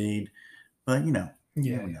Band-Aid, but you know.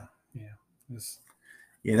 Yeah.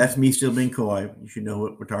 Yeah, that's me still being coy. You should know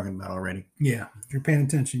what we're talking about already. Yeah, if you're paying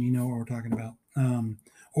attention, you know what we're talking about.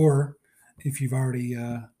 Or if you've already,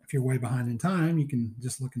 if you're way behind in time, you can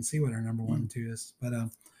just look and see what our number 1 and 2 is.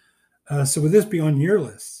 But so would this be on your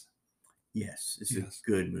list? Yes, it's a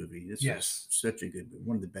good movie. This is such a good movie.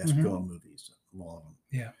 One of the best film movies of all of them.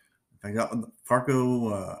 Yeah. In fact,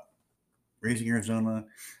 Fargo, Raising Arizona,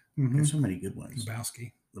 there's so many good ones.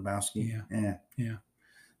 Lebowski. Yeah.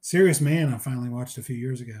 Serious Man, I finally watched a few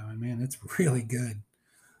years ago, and man, it's really good.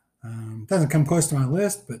 Doesn't come close to my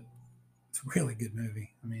list, but it's a really good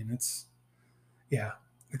movie. I mean, the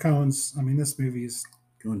Coens. I mean, this movie is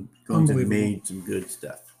Coens have made some good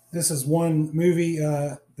stuff. This is one movie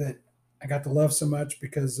that I got to love so much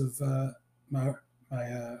because of my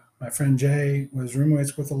friend Jay was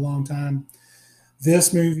roommates with a long time.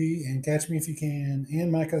 This movie and Catch Me If You Can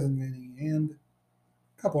and My Cousin Vinny and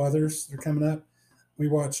a couple others, they're coming up. We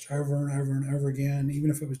watched over and over and over again, even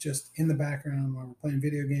if it was just in the background while we're playing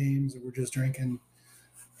video games or we're just drinking,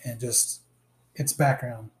 and just it's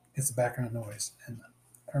background noise. And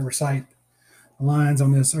I recite the lines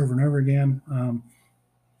on this over and over again.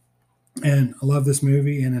 And I love this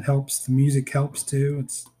movie, and it helps. The music helps too.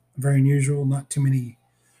 It's very unusual. Not too many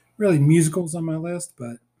really musicals on my list,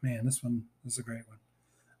 but man, this one is a great one.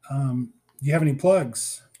 Do you have any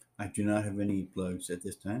plugs? I do not have any plugs at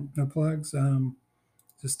this time. No plugs.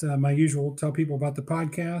 Just my usual, tell people about the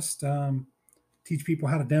podcast, teach people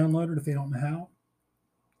how to download it if they don't know how.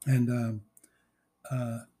 And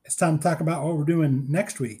it's time to talk about what we're doing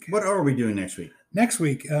next week. What are we doing next week? Next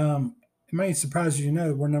week, it may surprise you to know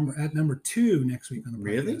that we're at number 2 next week on the podcast.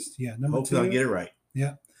 Really? Yeah, number 2. Hopefully I'll get it right.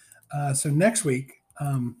 Yeah. So next week,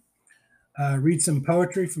 read some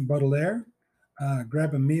poetry from Baudelaire,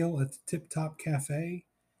 grab a meal at the Tip Top Cafe,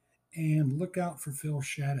 and look out for Phil's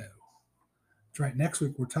shadow. That's right. Next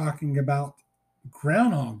week, we're talking about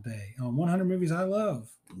Groundhog Day on 100 Movies I Love.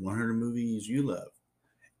 100 Movies You Love.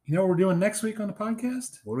 You know what we're doing next week on the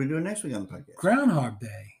podcast? What are we doing next week on the podcast? Groundhog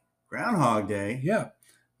Day. Groundhog Day? Yeah.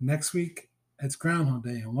 Next week, it's Groundhog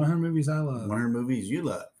Day on 100 Movies I Love. 100 Movies You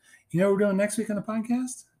Love. You know what we're doing next week on the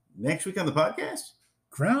podcast? Next week on the podcast?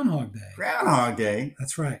 Groundhog Day. Groundhog Day?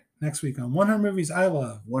 That's right. Next week on 100 Movies I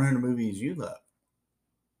Love. 100 Movies You Love.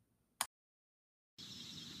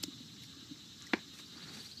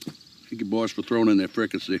 Thank you, boys, for throwing in that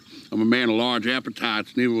fricassee. I'm a man of large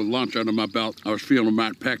appetites, and even with lunch under my belt, I was feeling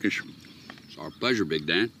mighty peckish. It's our pleasure, Big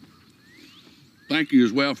Dan. Thank you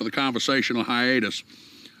as well for the conversational hiatus.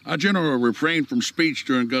 I generally refrain from speech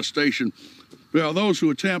during gustation. There are those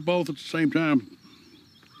who attempt both at the same time.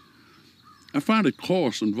 I find it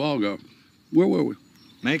coarse and vulgar. Where were we?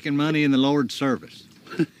 Making money in the Lord's service.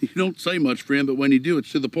 You don't say much, friend, but when you do,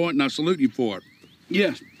 it's to the point, and I salute you for it.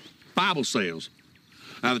 Yes, Bible sales.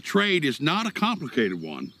 Now, the trade is not a complicated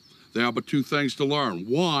one. There are but 2 things to learn.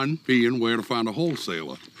 1 being where to find a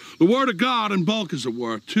wholesaler. The Word of God in bulk, as it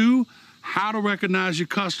were. 2, how to recognize your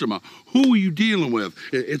customer. Who are you dealing with?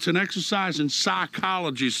 It's an exercise in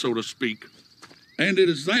psychology, so to speak. And it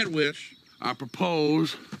is that which I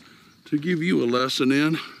propose to give you a lesson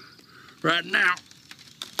in right now.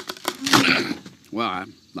 Well, I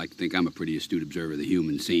like to think I'm a pretty astute observer of the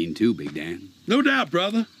human scene, too, Big Dan. No doubt,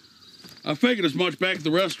 brother. I figured as much back at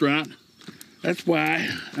the restaurant. That's why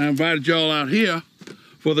I invited y'all out here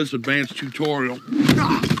for this advanced tutorial. What's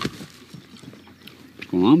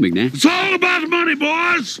going on, Big Dan? It's all about the money,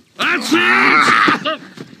 boys. That's it.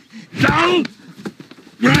 Don't.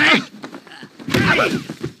 Right. I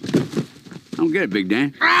don't get it, Big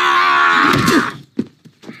Dan.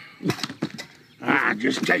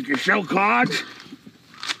 Just take your show cards.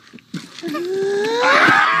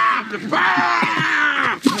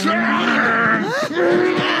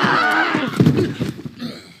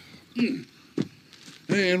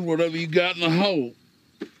 And whatever you got in the hole.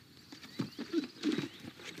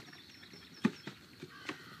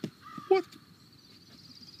 What?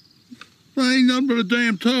 That ain't nothing but a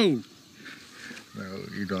damn toad. No,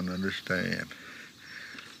 you don't understand.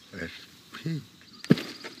 That's pig.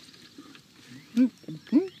 Pig.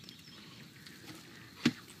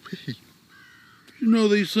 You know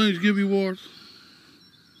these things give you warts?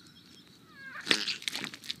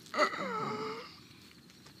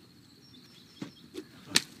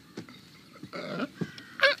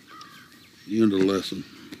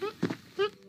 Nelson.